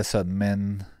liv enn det sønnen min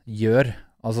gjør.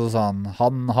 Altså sånn,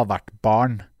 han har vært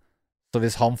barn. Så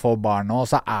hvis han får barn nå,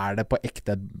 så det på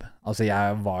ekte. Altså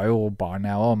jeg var jo barn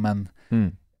jeg også, men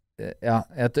ja,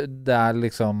 det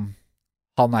liksom,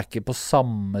 han ikke på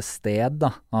samme sted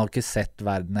da. Han har ikke sett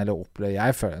verden eller opplevd.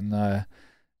 Jeg føler,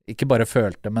 ikke bare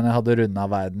følte, men jeg hadde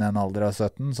rundet verden i en alder av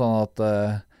 17, sånn at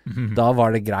da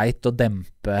var det greit å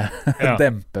dempe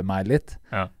meg litt.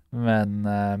 Ja. Men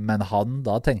han,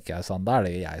 da tenker jeg sånn, da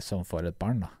det jeg som får et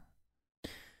barn da.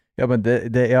 Ja, men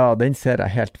den ser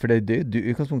jeg helt, for det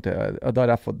utgangspunktet, da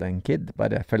har jeg fått en kid,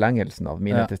 bare forlengelsen av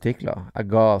mine testikler. Jeg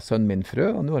ga sønnen min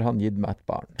frø, og nå har han gitt meg et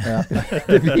barn. Ja.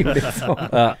 Det blir liksom.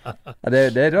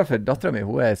 Det rart, for datteren min,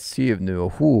 hun 7 nå,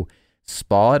 og hun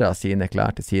sparer sine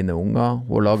klær til sine unger.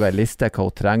 Hun lager en liste hva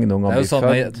hun trenger når ungene blir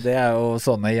født. Det jo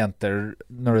sånne jenter,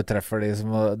 når du treffer de,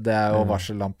 det jo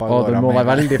varsellampa. Du må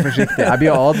være veldig forsiktig. Jeg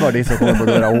blir advart de som kommer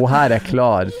på døra. Hun her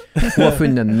klar. Hun har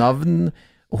funnet navn.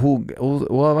 Hun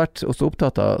har vært så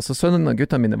opptatt av, så sønnene og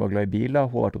guttene mine var glad i biler,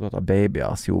 hun har vært opptatt av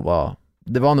babyer, så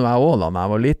det var noe jeg også da når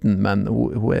jeg var liten, men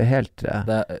hun helt...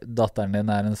 Datteren din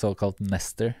en såkalt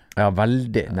nester. Ja,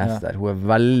 veldig nester. Hun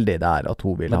veldig der at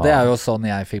hun vil ha... Men det jo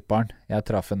sånn jeg fikk barn. Jeg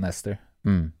traff en nester.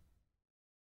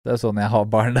 Det sånn jeg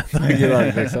har barn den dag i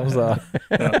dag, liksom, så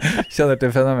kjenner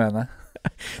til fenomenet.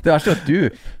 Det sånn at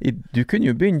du kunne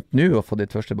jo begynt nå å få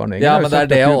ditt første barn. Ja, men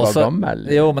det jeg også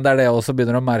jo, men det det jeg også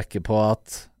begynner å merke på,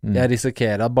 at jeg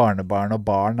risikerer at barnebarn og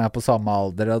barn på samme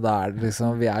alder, og da det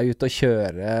liksom, vi ute og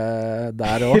kjører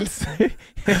der også.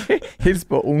 Hils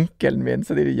på onkelen min,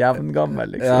 så de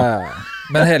jevngammel, liksom. Ja.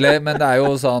 Men det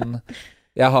jo sånn,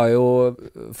 jeg har jo,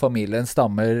 familien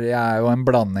stammer, jeg jo en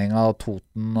blanding av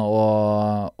Toten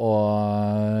og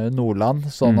Nordland,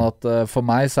 sånn at for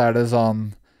meg så det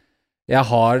sånn, jeg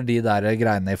har de der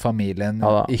greiene i familien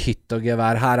i hytt og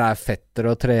gevær. Her fetter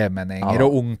og tremenninger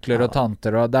og onkler og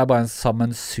tanter, og det bare en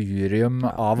sammensurium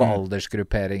av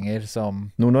aldersgrupperinger som...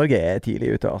 Nord-Norge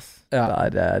tidlig ute, ass.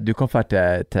 Der, du kan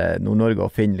fære til Nord-Norge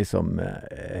og finne liksom...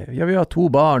 Ja, vi har 2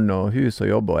 barn og hus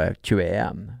og jobb og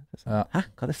 21. Hæ?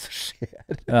 Hva det som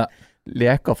skjer? Ja.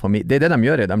 Leker familie. Det de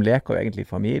gjør, de leker jo egentlig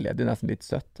familie. Du nesten blitt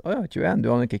søtt. Åja, 21,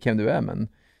 du aner ikke hvem du men...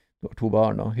 Du har 2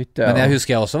 barn og hytte. Men jeg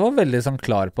husker jeg også var veldig sånn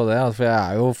klar på det, for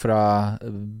jeg jo fra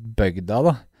bygda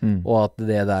da, og at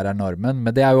det der normen.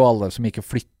 Men det jo alle som ikke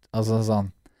flytter, altså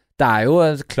sånn, det jo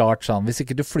klart sånn, hvis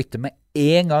ikke du flytter med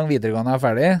en gang videregående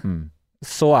ferdig,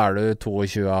 så du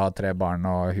 22 og har 3 barn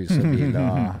og hus og bil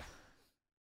og...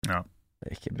 Ja.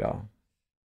 Det ikke bra.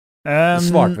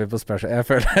 Svarte vi på spørsmål? Jeg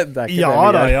føler det ikke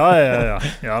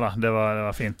ja da, det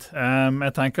var fint.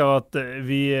 Jeg tenker at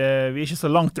vi ikke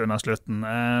så langt under slutten.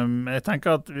 Jeg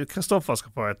tenker at Kristoffer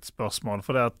skal få et spørsmål,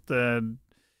 for det at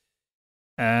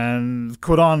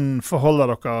hvordan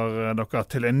forholder dere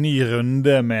til en ny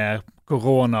runde med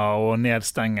korona og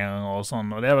nedstenging og sånn?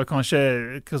 Og det vel kanskje,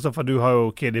 Kristoffer, du har jo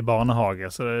kid i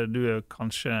barnehage, så du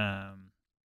kanskje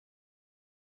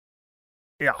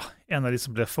en av de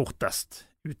som blir fortest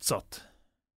utsatt.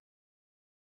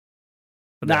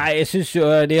 Nei, jeg synes jo,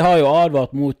 de har jo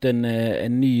advart mot en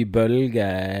ny bølge,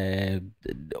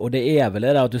 og det vel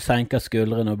det der at du senker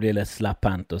skuldrene og blir litt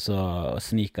slepphendt, og så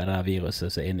sniker det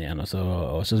viruset seg inn igjen, og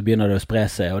så begynner det å spre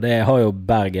seg, og det har jo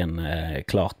Bergen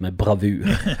klart med bravur.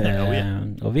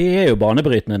 Og vi jo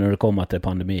banebrytende når det kommer til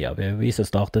pandemier. Vi som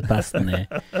startet pesten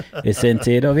i sin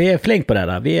tid, og vi flink på det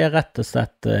der. Vi rett og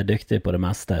slett dyktige på det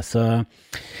meste. Så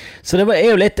det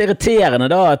jo litt irriterende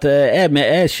da, at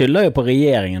jeg skylder jo på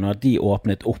regjeringen og at de åpnet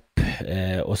opp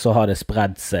og så har det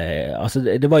spredd seg. Altså,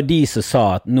 det var de som sa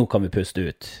at nå kan vi puste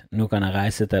ut. Nå kan jeg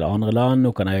reise til andre land,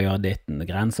 nå kan jeg gjøre ditten.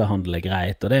 Grensehandel er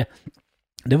greit, og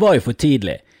det var jo for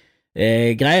tidlig.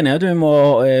 Greien er at vi må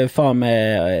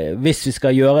hvis vi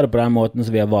skal gjøre det på den måten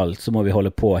som vi har valgt, så må vi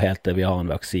holde på helt til vi har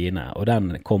en vaksine, og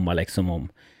den kommer liksom om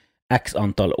x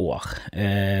antall år.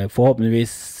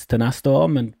 Forhåpentligvis til neste år,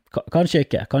 men kanskje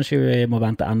ikke. Kanskje vi må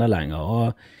vente enda lenger.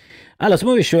 Og ellers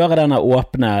må vi kjøre denne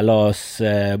åpne, la oss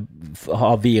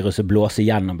ha viruset blåse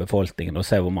gjennom befolkningen og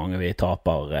se hvor mange vi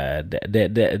taper. Det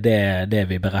er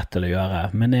vi beredt til å gjøre.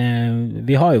 Men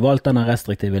vi har jo valgt denne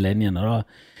restriktive linjen, og da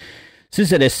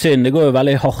synes jeg det er synd. Det går jo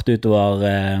veldig hardt utover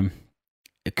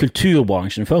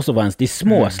kulturbransjen først og fremst. De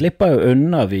små slipper jo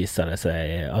unna, viser det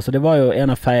seg. Altså det var jo en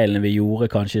av feilene vi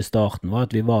gjorde kanskje i starten, var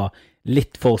at vi var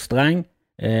litt for streng,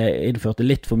 innførte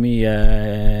litt for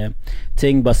mye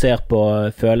ting basert på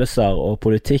følelser og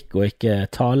politikk og ikke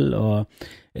tall, og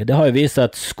det har jo vist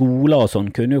at skoler og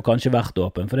sånn kunne jo kanskje vært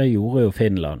åpen, for det gjorde jo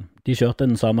Finland. De kjørte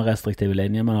den samme restriktive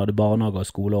linjen, men hadde barnehage og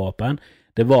skole åpen.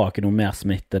 Det var ikke noe mer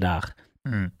smitte der.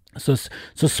 Så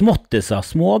småttiser,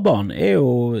 småbarn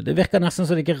det virker nesten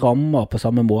som det ikke rammer på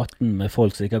samme måten med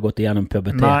folk som ikke har gått igjennom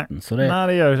puberteten. Nei,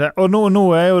 det gjør ikke. Og nå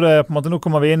er jo det på en måte, nå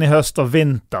kommer vi inn i høst og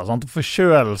vinter, sant?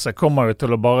 Forkjølelse kommer jo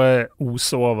til å bare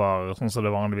ose over sånn som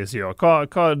det vanligvis gjør.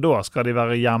 Hva da? Skal de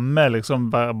være hjemme, liksom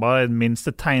bare et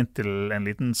minste tegn til en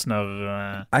liten snørr?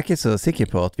 Jeg er ikke så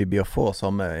sikker på at vi blir å få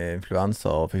samme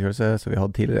influensa og forkjølelse som vi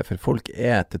hadde tidligere, for folk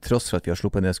til tross for at vi har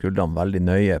sluppet ned skuldrene veldig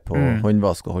nøye på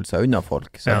håndvask og holdt seg unna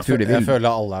folk, så jeg føler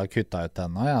alle har kuttet ut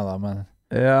denne, men...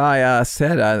 Ja, jeg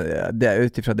ser det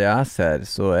utifra det jeg ser,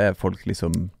 så folk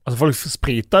liksom... Altså folk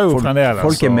spriter jo fremdeles.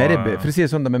 Folk mer, for å si det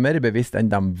sånn, de mer bevisst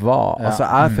enn de var. Ja. Altså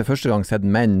jeg for første gang sett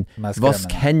menn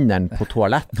vaske hendene på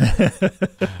toalett.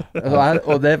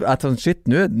 og det sånn, shit,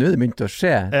 nå er det begynt å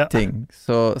skje ting.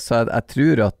 Så jeg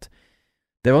tror at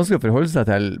det er vanskelig å forholde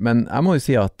seg til, men jeg må jo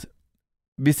si at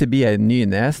hvis det blir en ny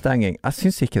nedstenging, jeg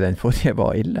synes ikke den forrige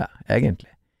var ille, egentlig.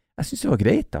 Jeg synes det var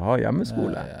greit å ha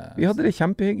hjemmeskole. Vi hadde det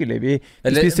kjempehyggelig. Vi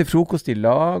spiste frokost i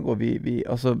lag, og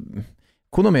altså,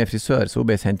 kona mi er frisør, så hun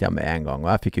ble sendt hjem med en gang, og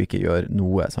jeg fikk jo ikke gjøre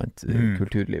noe, sant,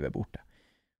 kulturlivet borte.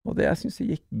 Og det, jeg synes det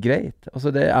gikk greit.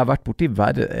 Altså, jeg har vært borte i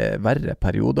verre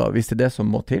perioder, hvis det er det som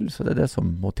må til, så det er det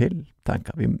som må til,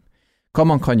 tenker jeg. Hva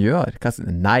man kan gjøre?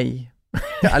 Nei.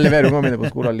 Jeg leverer ungene mine på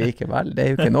skolen likevel. Det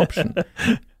er jo ikke en option.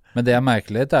 Men det jeg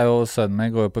merker litt er jo, sønnen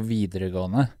min går jo på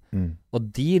videregående, og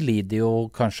de lider jo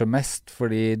kanskje mest,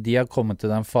 fordi de har kommet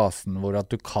til den fasen hvor at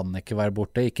du kan ikke være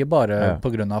borte, ikke bare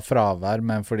på grunn av fravær,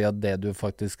 men fordi at det du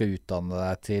faktisk skal utdanne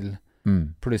deg til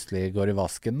plutselig går i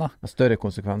vasken da. Større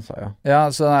konsekvenser, Ja,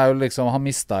 så det er jo liksom, han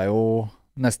mistet jo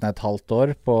nesten et halvt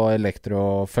år på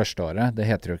elektro første året. Det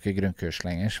heter jo ikke grunnkurs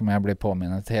lenger, som jeg blir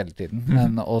påminnet hele tiden,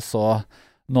 men også...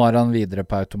 Nå er han videre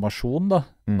på automasjon da,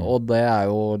 og det er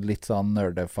jo litt sånn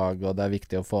nerdefag, og det er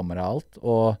viktig å få med alt.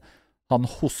 Og han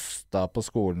hosta på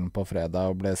skolen på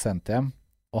fredag og ble sendt hjem,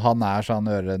 og han er sånn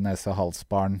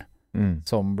øre-nese-halsbarn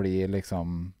som blir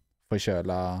liksom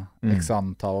forkjølet x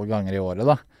antall ganger i året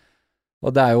da.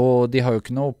 Og det er jo, de har jo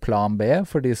ikke noe plan B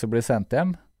for de som blir sendt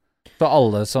hjem.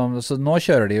 Så nå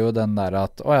kjører de jo den der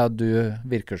at, du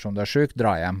virker som du er syk,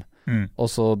 dra hjem. Og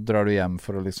så drar du hjem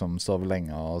for å liksom sove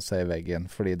lenge og se i veggen,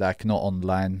 fordi det er ikke noe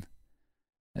online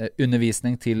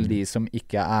undervisning til de som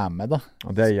ikke er med da.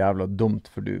 Og det er jævla dumt,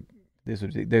 for det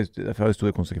har jo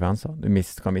store konsekvenser. Du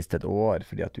kan miste et år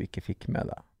fordi at du ikke fikk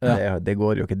med deg. Det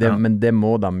går jo ikke. Men det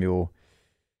må de jo,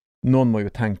 noen må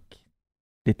jo tenke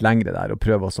litt lengre der og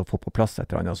prøve å få på plass et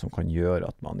eller annet som kan gjøre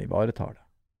at man ivaretar det.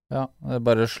 Ja, det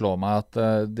bare slår meg at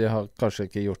de har kanskje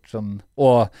ikke gjort sånn,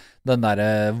 og den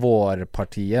der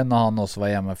vårpartiet når han også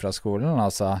var hjemme fra skolen,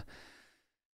 altså,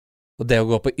 og det å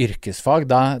gå på yrkesfag,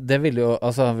 det vil jo,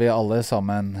 altså vi alle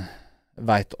sammen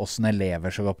vet hvordan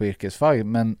elever som går på yrkesfag,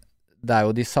 men det er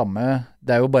jo de samme,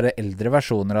 det er jo bare eldre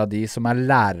versjoner av de som er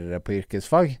lærere på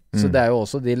yrkesfag, så det er jo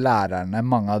også de lærerne,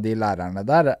 mange av de lærerne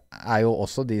der er jo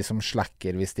også de som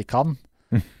slacker hvis de kan.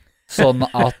 Sånn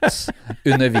at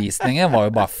undervisningen var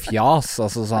jo bare fjas,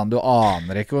 altså sånn, du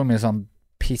aner ikke hvor mye sånn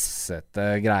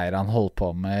pissete greier han holdt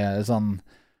på med, sånn,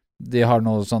 de har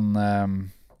noe sånn,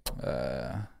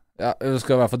 du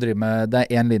skal i hvert fall drive med, det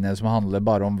er en linje som handler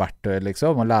bare om verktøy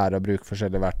liksom, å lære å bruke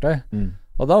forskjellige verktøy,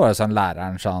 og da var det sånn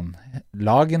læreren sånn,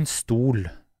 lag en stol,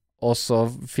 og så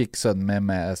fikk sønnen min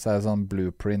med seg sånn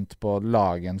blueprint på å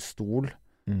lage en stol,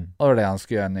 og det var det han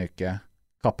skulle gjøre en uke,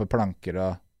 kappe planker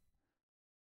og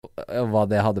hva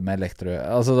det hadde med elektro.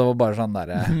 Altså det var bare sånn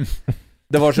der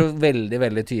det var så veldig,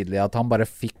 veldig tydelig at han bare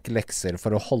fikk lekser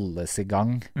for å holdes i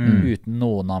gang uten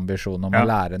noen ambisjon om å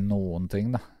lære noen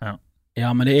ting da.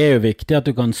 Ja, men det er jo viktig at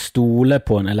du kan stole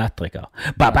på en elektriker.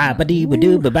 Det var veldig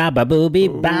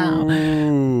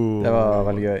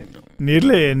gøy.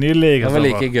 Nydelig. Det var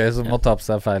like gøy som å ta på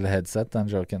seg feil headset,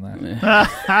 den joken der.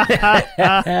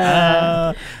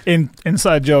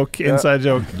 Inside joke.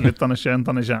 Lytterne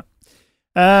skjønte han ikke.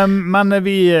 Men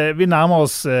vi nærmer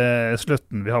oss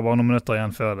slutten. Vi har bare noen minutter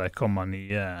igjen før det kommer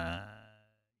nye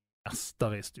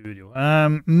gjester i studio.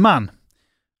 Men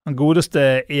den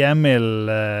godeste Emil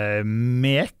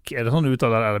Mek, er det sånn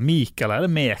uttaler, er det Mik, eller er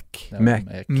det Mek?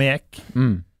 Mek.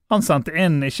 Han sendte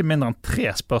inn ikke mindre enn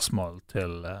 3 spørsmål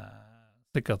til,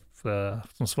 sikkert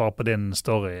som svar på din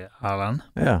story, Erlend.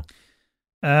 Ja.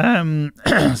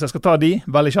 Så jeg skal ta de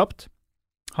veldig kjapt.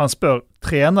 Han spør,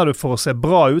 trener du for å se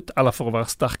bra ut, eller for å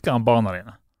være sterkere enn barna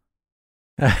dine?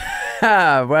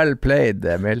 Well played,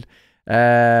 Emil.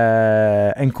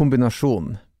 En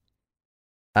kombinasjon.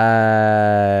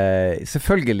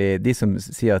 Selvfølgelig, de som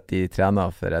sier at de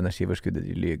trener for energioverskuddet,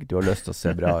 de lyger. Du har lyst til å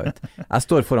se bra ut. Jeg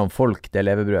står foran folk, det er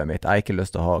levebrødet mitt. Jeg har ikke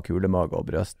lyst til å ha kulemage og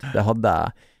brøst. Det hadde jeg,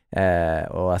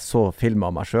 og jeg så film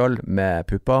av meg selv med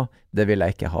pupper. Det vil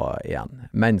jeg ikke ha igjen.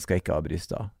 Menn skal ikke ha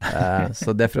bryster.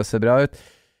 Så det er for å se bra ut.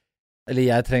 Eller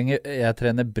jeg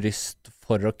trener bryst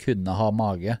for å kunne ha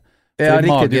mage. Ja, For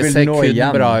riktig, mage ser kun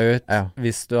bra ut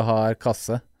hvis du har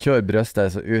kasse. Kjør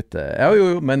brøstet så ut. Ja,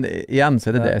 jo, men igjen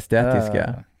så er det det estetiske.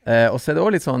 Og så er det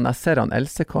også litt sånn, jeg ser han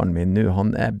elsekaren min nå,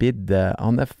 han er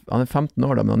 15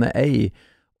 år da, men han er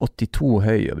 1,82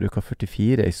 høy og bruker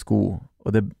 44 i sko, og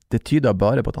det tyder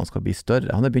bare på at han skal bli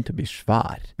større. Han er begynt å bli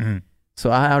svær.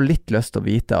 Så jeg har litt lyst til å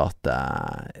vite at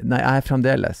nei, jeg er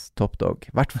fremdeles toppdog,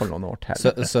 i hvert fall noen år til.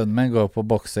 Sønnen min går på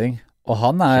boksing, og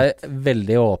han er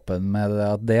veldig åpen med det,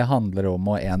 at det handler om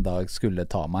å en dag skulle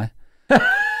ta meg.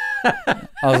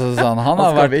 Altså sånn, han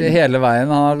har vært hele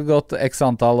veien, han har gått x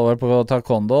antall år på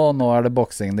taekwondo, og nå er det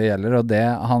boksing det gjelder, og det,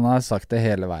 han har sagt det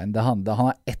hele veien. Han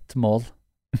har ett mål,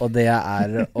 og det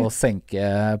er å senke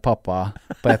pappa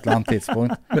på et eller annet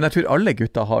tidspunkt. Men jeg tror alle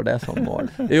gutter har det som mål.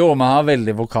 Jo, men han er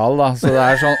veldig vokal da, så det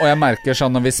er sånn, og jeg merker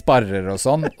sånn når vi sparrer og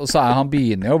sånn, og så han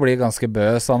begynner jo å bli ganske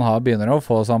bøs, han begynner å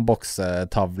få sånn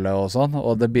boksetavle og sånn,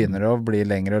 og det begynner å bli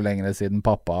lengre og lengre siden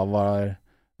pappa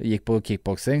gikk på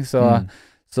kickboksing, så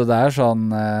det er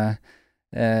sånn,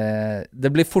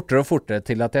 det blir fortere og fortere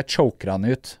til at jeg choker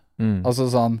han ut. Altså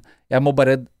sånn, jeg må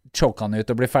bare choke han ut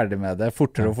og bli ferdig med det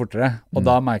fortere og fortere. Og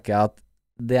da merker jeg at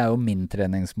det er jo min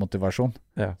treningsmotivasjon.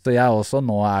 Så jeg også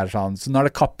nå er sånn, så nå er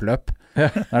det kappløp. Nå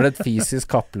er det et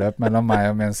fysisk kappløp mellom meg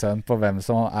og min sønn på hvem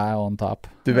som er on top.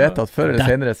 Du vet at før eller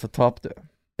senere så taper du.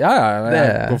 Ja,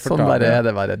 sånn bare er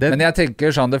det bare. Men jeg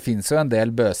tenker sånn, det finnes jo en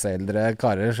del bøseeldre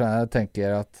karer, så jeg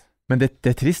tenker at men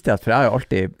det triste er at, for jeg har jo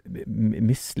alltid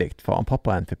mislikt, for han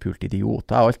pappa er en forpult idiot.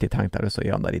 Jeg har alltid tenkt at jeg så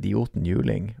han der idioten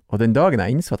juling. Og den dagen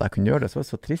jeg innså at jeg kunne gjøre det, så var det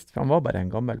så trist, for han var bare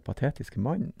en gammel, patetisk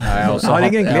mann. Jeg har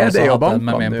ingen glede i å banke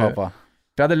han nå. For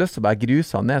jeg hadde lyst til å bare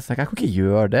gruse han ned, så jeg kan ikke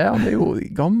gjøre det. Han er jo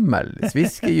gammel,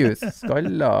 sviskejus,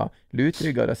 skalla,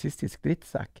 lutrygga, rasistisk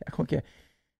drittsekk. Jeg kan ikke...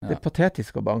 Det er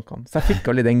patetisk å banke han. Så jeg fikk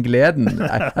aldri den gleden.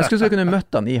 Jeg skulle så kunne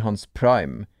møtt han i hans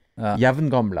prime.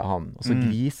 Jevngamle han, og så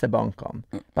grisebank han.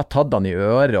 Bare tatt han i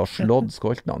øret og slått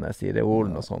skolten hans i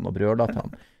reolen og sånn, og brølet han.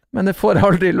 Men det får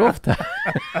aldri lov til.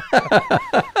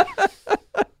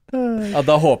 Ja,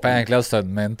 da håper jeg egentlig at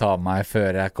sønnen min tar meg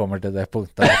før jeg kommer til det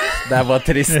punktet. Det er bare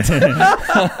trist.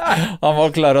 Han må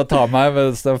klare å ta meg,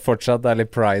 men det fortsatt er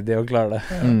litt pride i å klare det.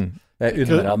 Jeg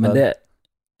unner han det.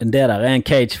 Det der er en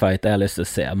cagefight jeg har lyst til å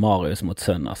se, Marius mot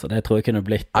sønn, altså. Det tror jeg kunne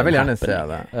blitt. Jeg vil gjerne se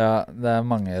det. Ja, det er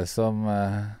mange som...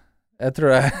 Jeg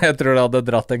tror det hadde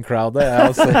dratt en crowd.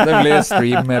 Altså, det blir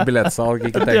stream med billettsalg,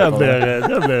 ikke tenk på det.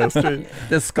 Det blir stream.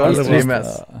 Det skal streames.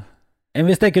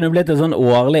 Hvis det kunne blitt et sånn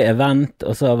årlig event,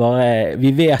 og så bare, vi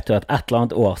vet jo at et eller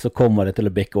annet år så kommer det til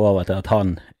å bikke over til at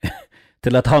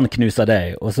han knuser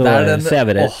deg, og så ser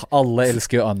vi det. Alle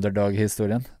elsker jo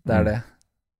underdog-historien. Det er det.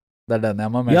 Det er den jeg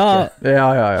må merke.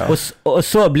 Ja. Og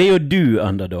så blir jo du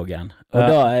underdogen. Og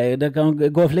da det kan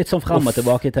gå litt sånn frem og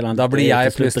tilbake til han. Da blir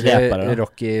jeg plutselig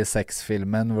Rocky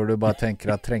 6-filmen, hvor du bare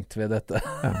tenker at trengte vi dette?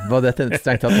 Var dette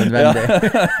strengt tatt nødvendig?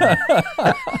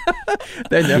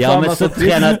 Den er faen meg så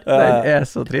trist. Den er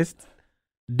så trist.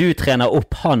 Du trener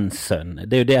opp hans sønn.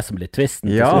 Det er jo det som blir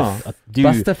tvisten. Ja,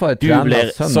 bestefar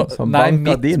trener sønn som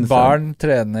banker din sønn. Mitt barn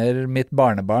trener mitt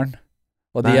barnebarn,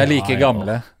 og de er like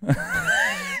gamle.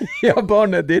 Ja,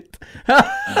 barnet ditt.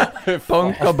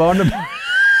 Banka barnebarn.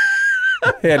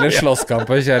 Hele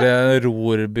slåsskampen kjører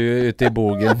rorbu ute i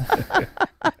bogen.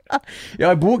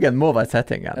 Ja, bogen må være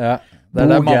settingen. Ja. Det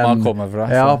der mamma kommer fra.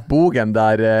 Ja, bogen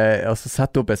der, og så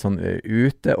sette opp et sånn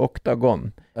uteoktagon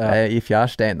i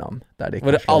fjærsteinene.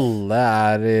 Hvor alle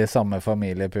i samme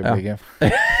familiepublikum.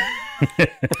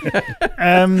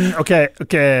 Ok,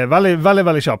 veldig, veldig,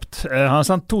 veldig kjapt. Han har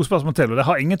sendt 2 spørsmål til, og det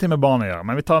har ingenting med barn å gjøre,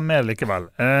 men vi tar med likevel.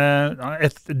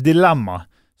 Et dilemma.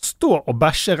 Stå og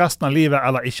bæsje resten av livet,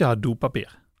 eller ikke ha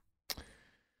dopapir?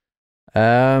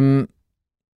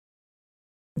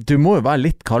 Du må jo være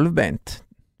litt kalvbeint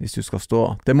hvis du skal stå.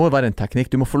 Det må jo være en teknikk.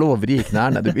 Du må få lov å vri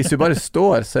knærne. Hvis du bare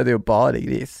står, så det jo bare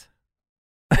gris.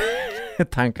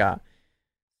 Tenker jeg.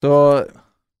 Så...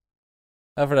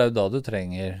 Ja, for det jo da du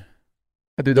trenger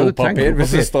dopapir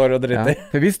hvis du står og driter. Ja.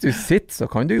 For hvis du sitter, så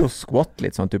kan du jo squatte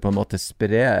litt, sånn at du på en måte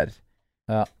sprer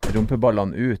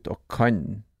rumpeballene ut og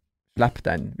kan slippe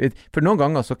den. For noen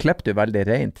ganger så klipper du veldig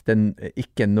rent. Den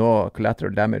ikke noe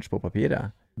collateral damage på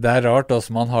papiret. Det rart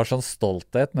også, man har sånn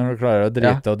stolthet når du klarer å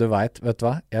drite, og du vet du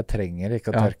hva? Jeg trenger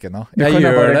ikke å tørke nå. Jeg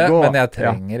gjør det, men jeg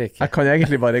trenger ikke. Jeg kan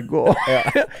egentlig bare gå.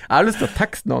 Jeg har lyst til å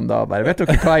tekste noen da, bare. Vet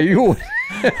dere hva jeg gjorde?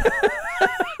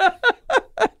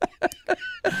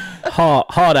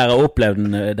 Har dere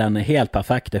opplevd den helt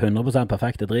perfekte, 100%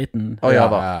 perfekte driten? Ja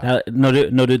da.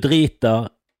 Når du driter,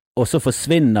 og så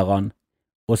forsvinner han,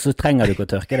 og så trenger du ikke å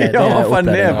tørke det. Ja, han får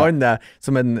ned vannet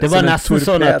som en torpedo.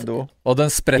 Sånn at, og den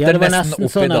spretter nesten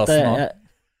opp i dassen nå.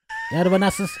 Ja, det var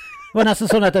nesten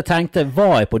sånn at jeg tenkte,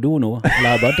 var jeg på do nå? Eller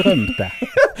har jeg bare drømt det?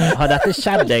 Har dette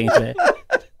skjedd egentlig?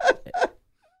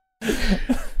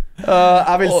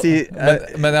 Jeg vil si...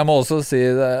 Men jeg må også si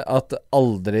at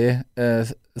aldri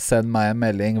send meg en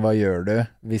melding, hva gjør du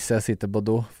hvis jeg sitter på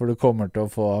do? For du kommer til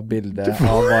å få bilde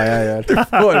av hva jeg gjør. Du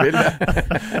får bilde.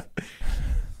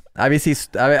 Jeg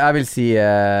vil si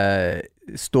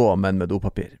stå, men med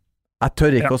dopapir. Jeg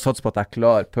tør ikke å satse på at jeg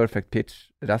klarer perfect pitch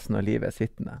resten av livet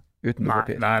sittende, uten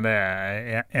dopapir. Nei, det er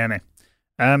jeg enig.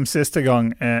 Siste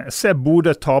gang, se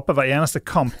Bodø tape hver eneste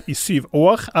kamp i 7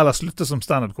 år, eller slutte som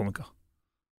stand-up-komiker?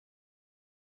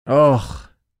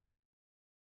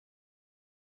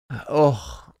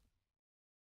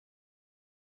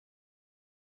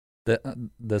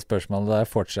 Det spørsmålet der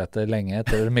fortsetter lenge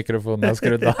etter mikrofonen er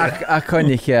skrudd av. Jeg kan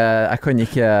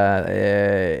ikke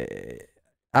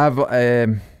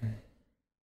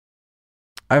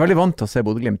jeg veldig vant til å se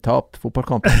Bodø-Glimt tape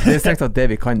fotballkamp. Det strengt at det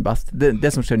vi kan best.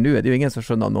 Det som skjer nå, det jo ingen som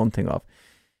skjønner noen ting av.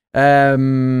 Jeg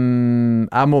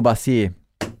må bare si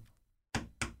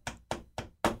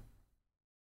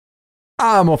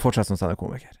jeg må fortsette som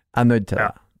stand-up-komiker. Jeg nødt til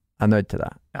det.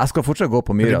 Jeg skal fortsatt gå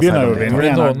på Myra. De begynner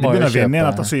å vinne igjen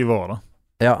etter 7 år da.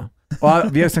 Ja, og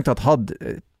vi har jo tenkt at hatt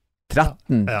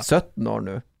 13-17 år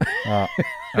nå. Ja,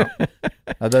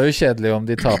 det er jo kjedelig om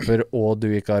de taper og du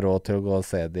ikke har råd til å gå og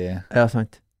se de. Ja,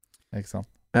 sant. Ikke sant?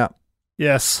 Ja.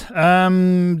 Yes,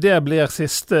 det blir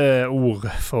siste ord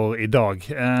for i dag.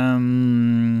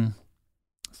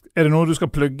 Er det noe du skal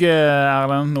plugge,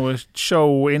 Erlend? Noe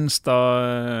show, Insta?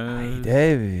 Nei, det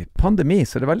er pandemi,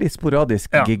 så det er veldig sporadisk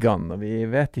giggan, og vi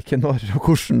vet ikke når og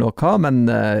hvordan og hva,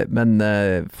 men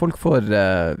folk får...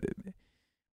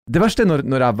 Det verste er når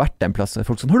jeg har vært en plass,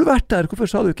 folk sånn, har du vært der? Hvorfor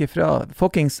sa du ikke fra?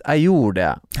 Fuckings, jeg gjorde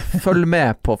det. Følg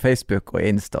med på Facebook og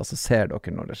Insta, så ser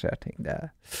dere når det skjer ting. Det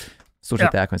er stort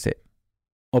sett det jeg kan si.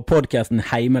 Og podcasten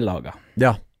Heimelaga.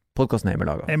 Ja, podcasten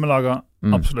Heimelaga. Heimelaga,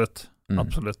 absolutt.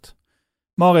 Absolutt.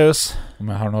 Marius? Om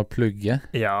jeg har noe å plugge?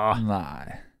 Ja.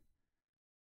 Nei.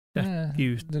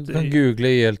 Du kan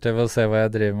google ILTV og se hva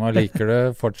jeg driver med. Liker du,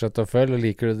 fortsett å følge. Og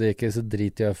liker du det ikke, så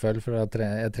drit i å følge, for jeg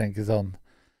trenger ikke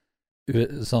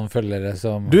sånn følgere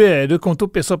som... Du er kommet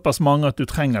opp i såpass mange at du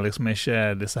trenger liksom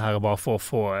ikke disse her bare for å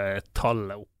få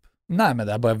tallet opp. Nei, men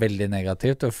det er bare veldig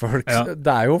negativt. Og folk,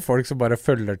 det er jo folk som bare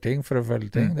følger ting for å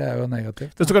følge ting. Det er jo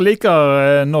negativt. Hvis dere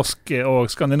liker norsk og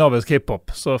skandinavisk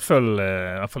hiphop, så følg i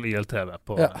hvert fall ILTV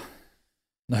på... Ja.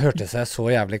 Nå hørtes jeg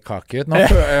så jævlig kake ut. Nå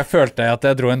følte jeg at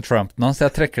jeg dro en Trump nå, så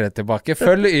jeg trekker det tilbake.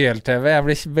 Følg ILTV. Jeg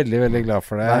blir veldig, veldig glad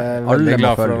for det. Jeg er veldig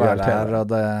glad for å være her, og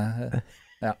det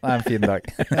er en fin dag.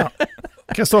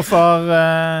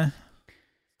 Kristoffer...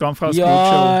 Skamfrest,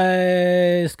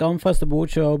 Bodshow. Skamfrest og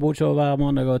Bodshow hver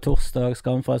mandag og torsdag,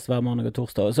 Skamfrest hver mandag og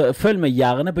torsdag. Så følg meg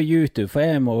gjerne på YouTube, for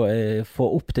jeg må få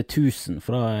opp til 1000,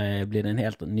 for da blir det en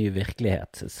helt ny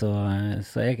virkelighet. Så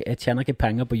jeg tjener ikke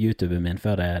penger på YouTuben min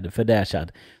før det har skjedd.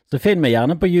 Så finn meg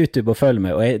gjerne på YouTube og følg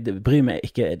meg, og jeg bryr meg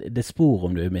ikke, det spor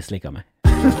om du misliker meg.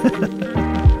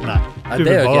 Nei,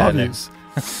 det er jo ikke jeg.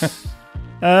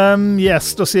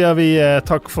 Yes, da sier vi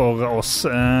takk for oss.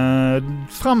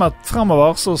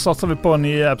 Fremover så satser vi på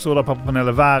nye episoder av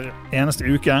Pappapanelet hver eneste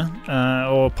uke.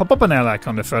 Og Pappapanelet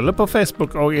kan du følge på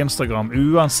Facebook og Instagram,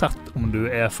 uansett om du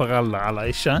er forelder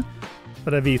eller ikke.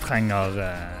 fordi vi trenger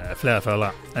flere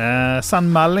følgere.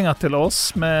 Send meldinger til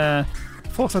oss med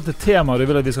fortsatt et tema du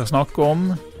vil at vi skal snakke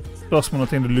om. Spørsmål og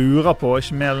ting du lurer på,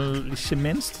 ikke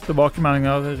minst.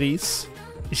 Tilbakemeldinger, ris.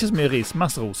 Ikke så mye ris,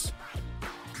 mest ros.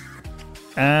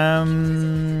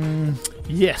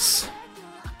 Yes.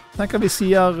 Tenker vi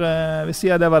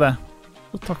sier det var det.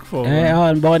 Og takk for... Jeg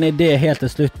har bare en idé helt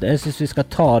til slutt. Jeg synes vi skal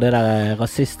ta det der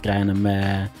rasistgreiene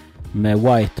med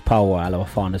white power, eller hva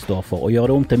faen det står for, og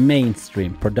gjøre det om til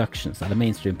mainstream productions, eller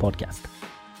mainstream podcast.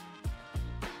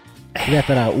 Du vet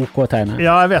det der OK-tegnet?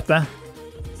 Ja, jeg vet det.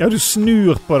 Ja, du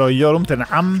snur på det og gjør det om til en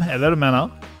M, er det du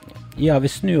mener? Ja, vi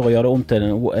snur og gjør det om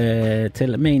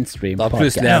til mainstream da podcast.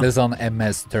 Plutselig det sånn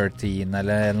MS-13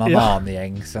 eller en annen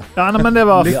gjeng. Så. Ja, men det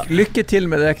var... Lykke til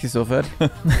med det, Kristoffer.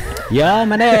 Ja,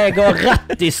 men jeg går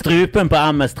rett i strupen på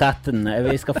MS-13.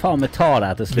 Vi skal faen meg ta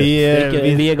det til slutt.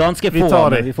 Vi er ganske få,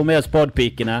 men vi får med oss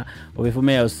podpikene, og vi får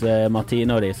med oss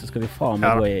Martine og de, så skal vi faen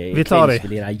meg gå i klins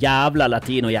med de der jævla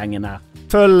latino-gjengene.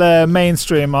 Følg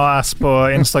Mainstream AS på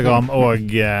Instagram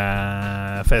og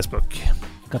Facebook.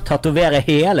 Kan tatovere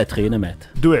hele trynet mitt.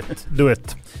 Do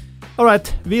it.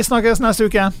 Alright, vi snakkes neste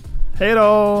uke. Hei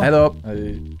da. Hei da.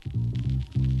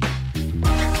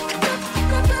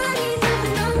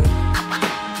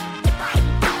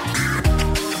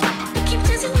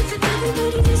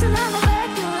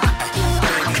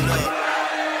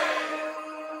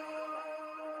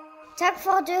 Takk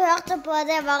for at du hørte på.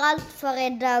 Det var alt for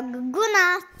i dag. God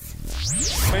natt.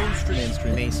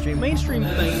 Mainstream.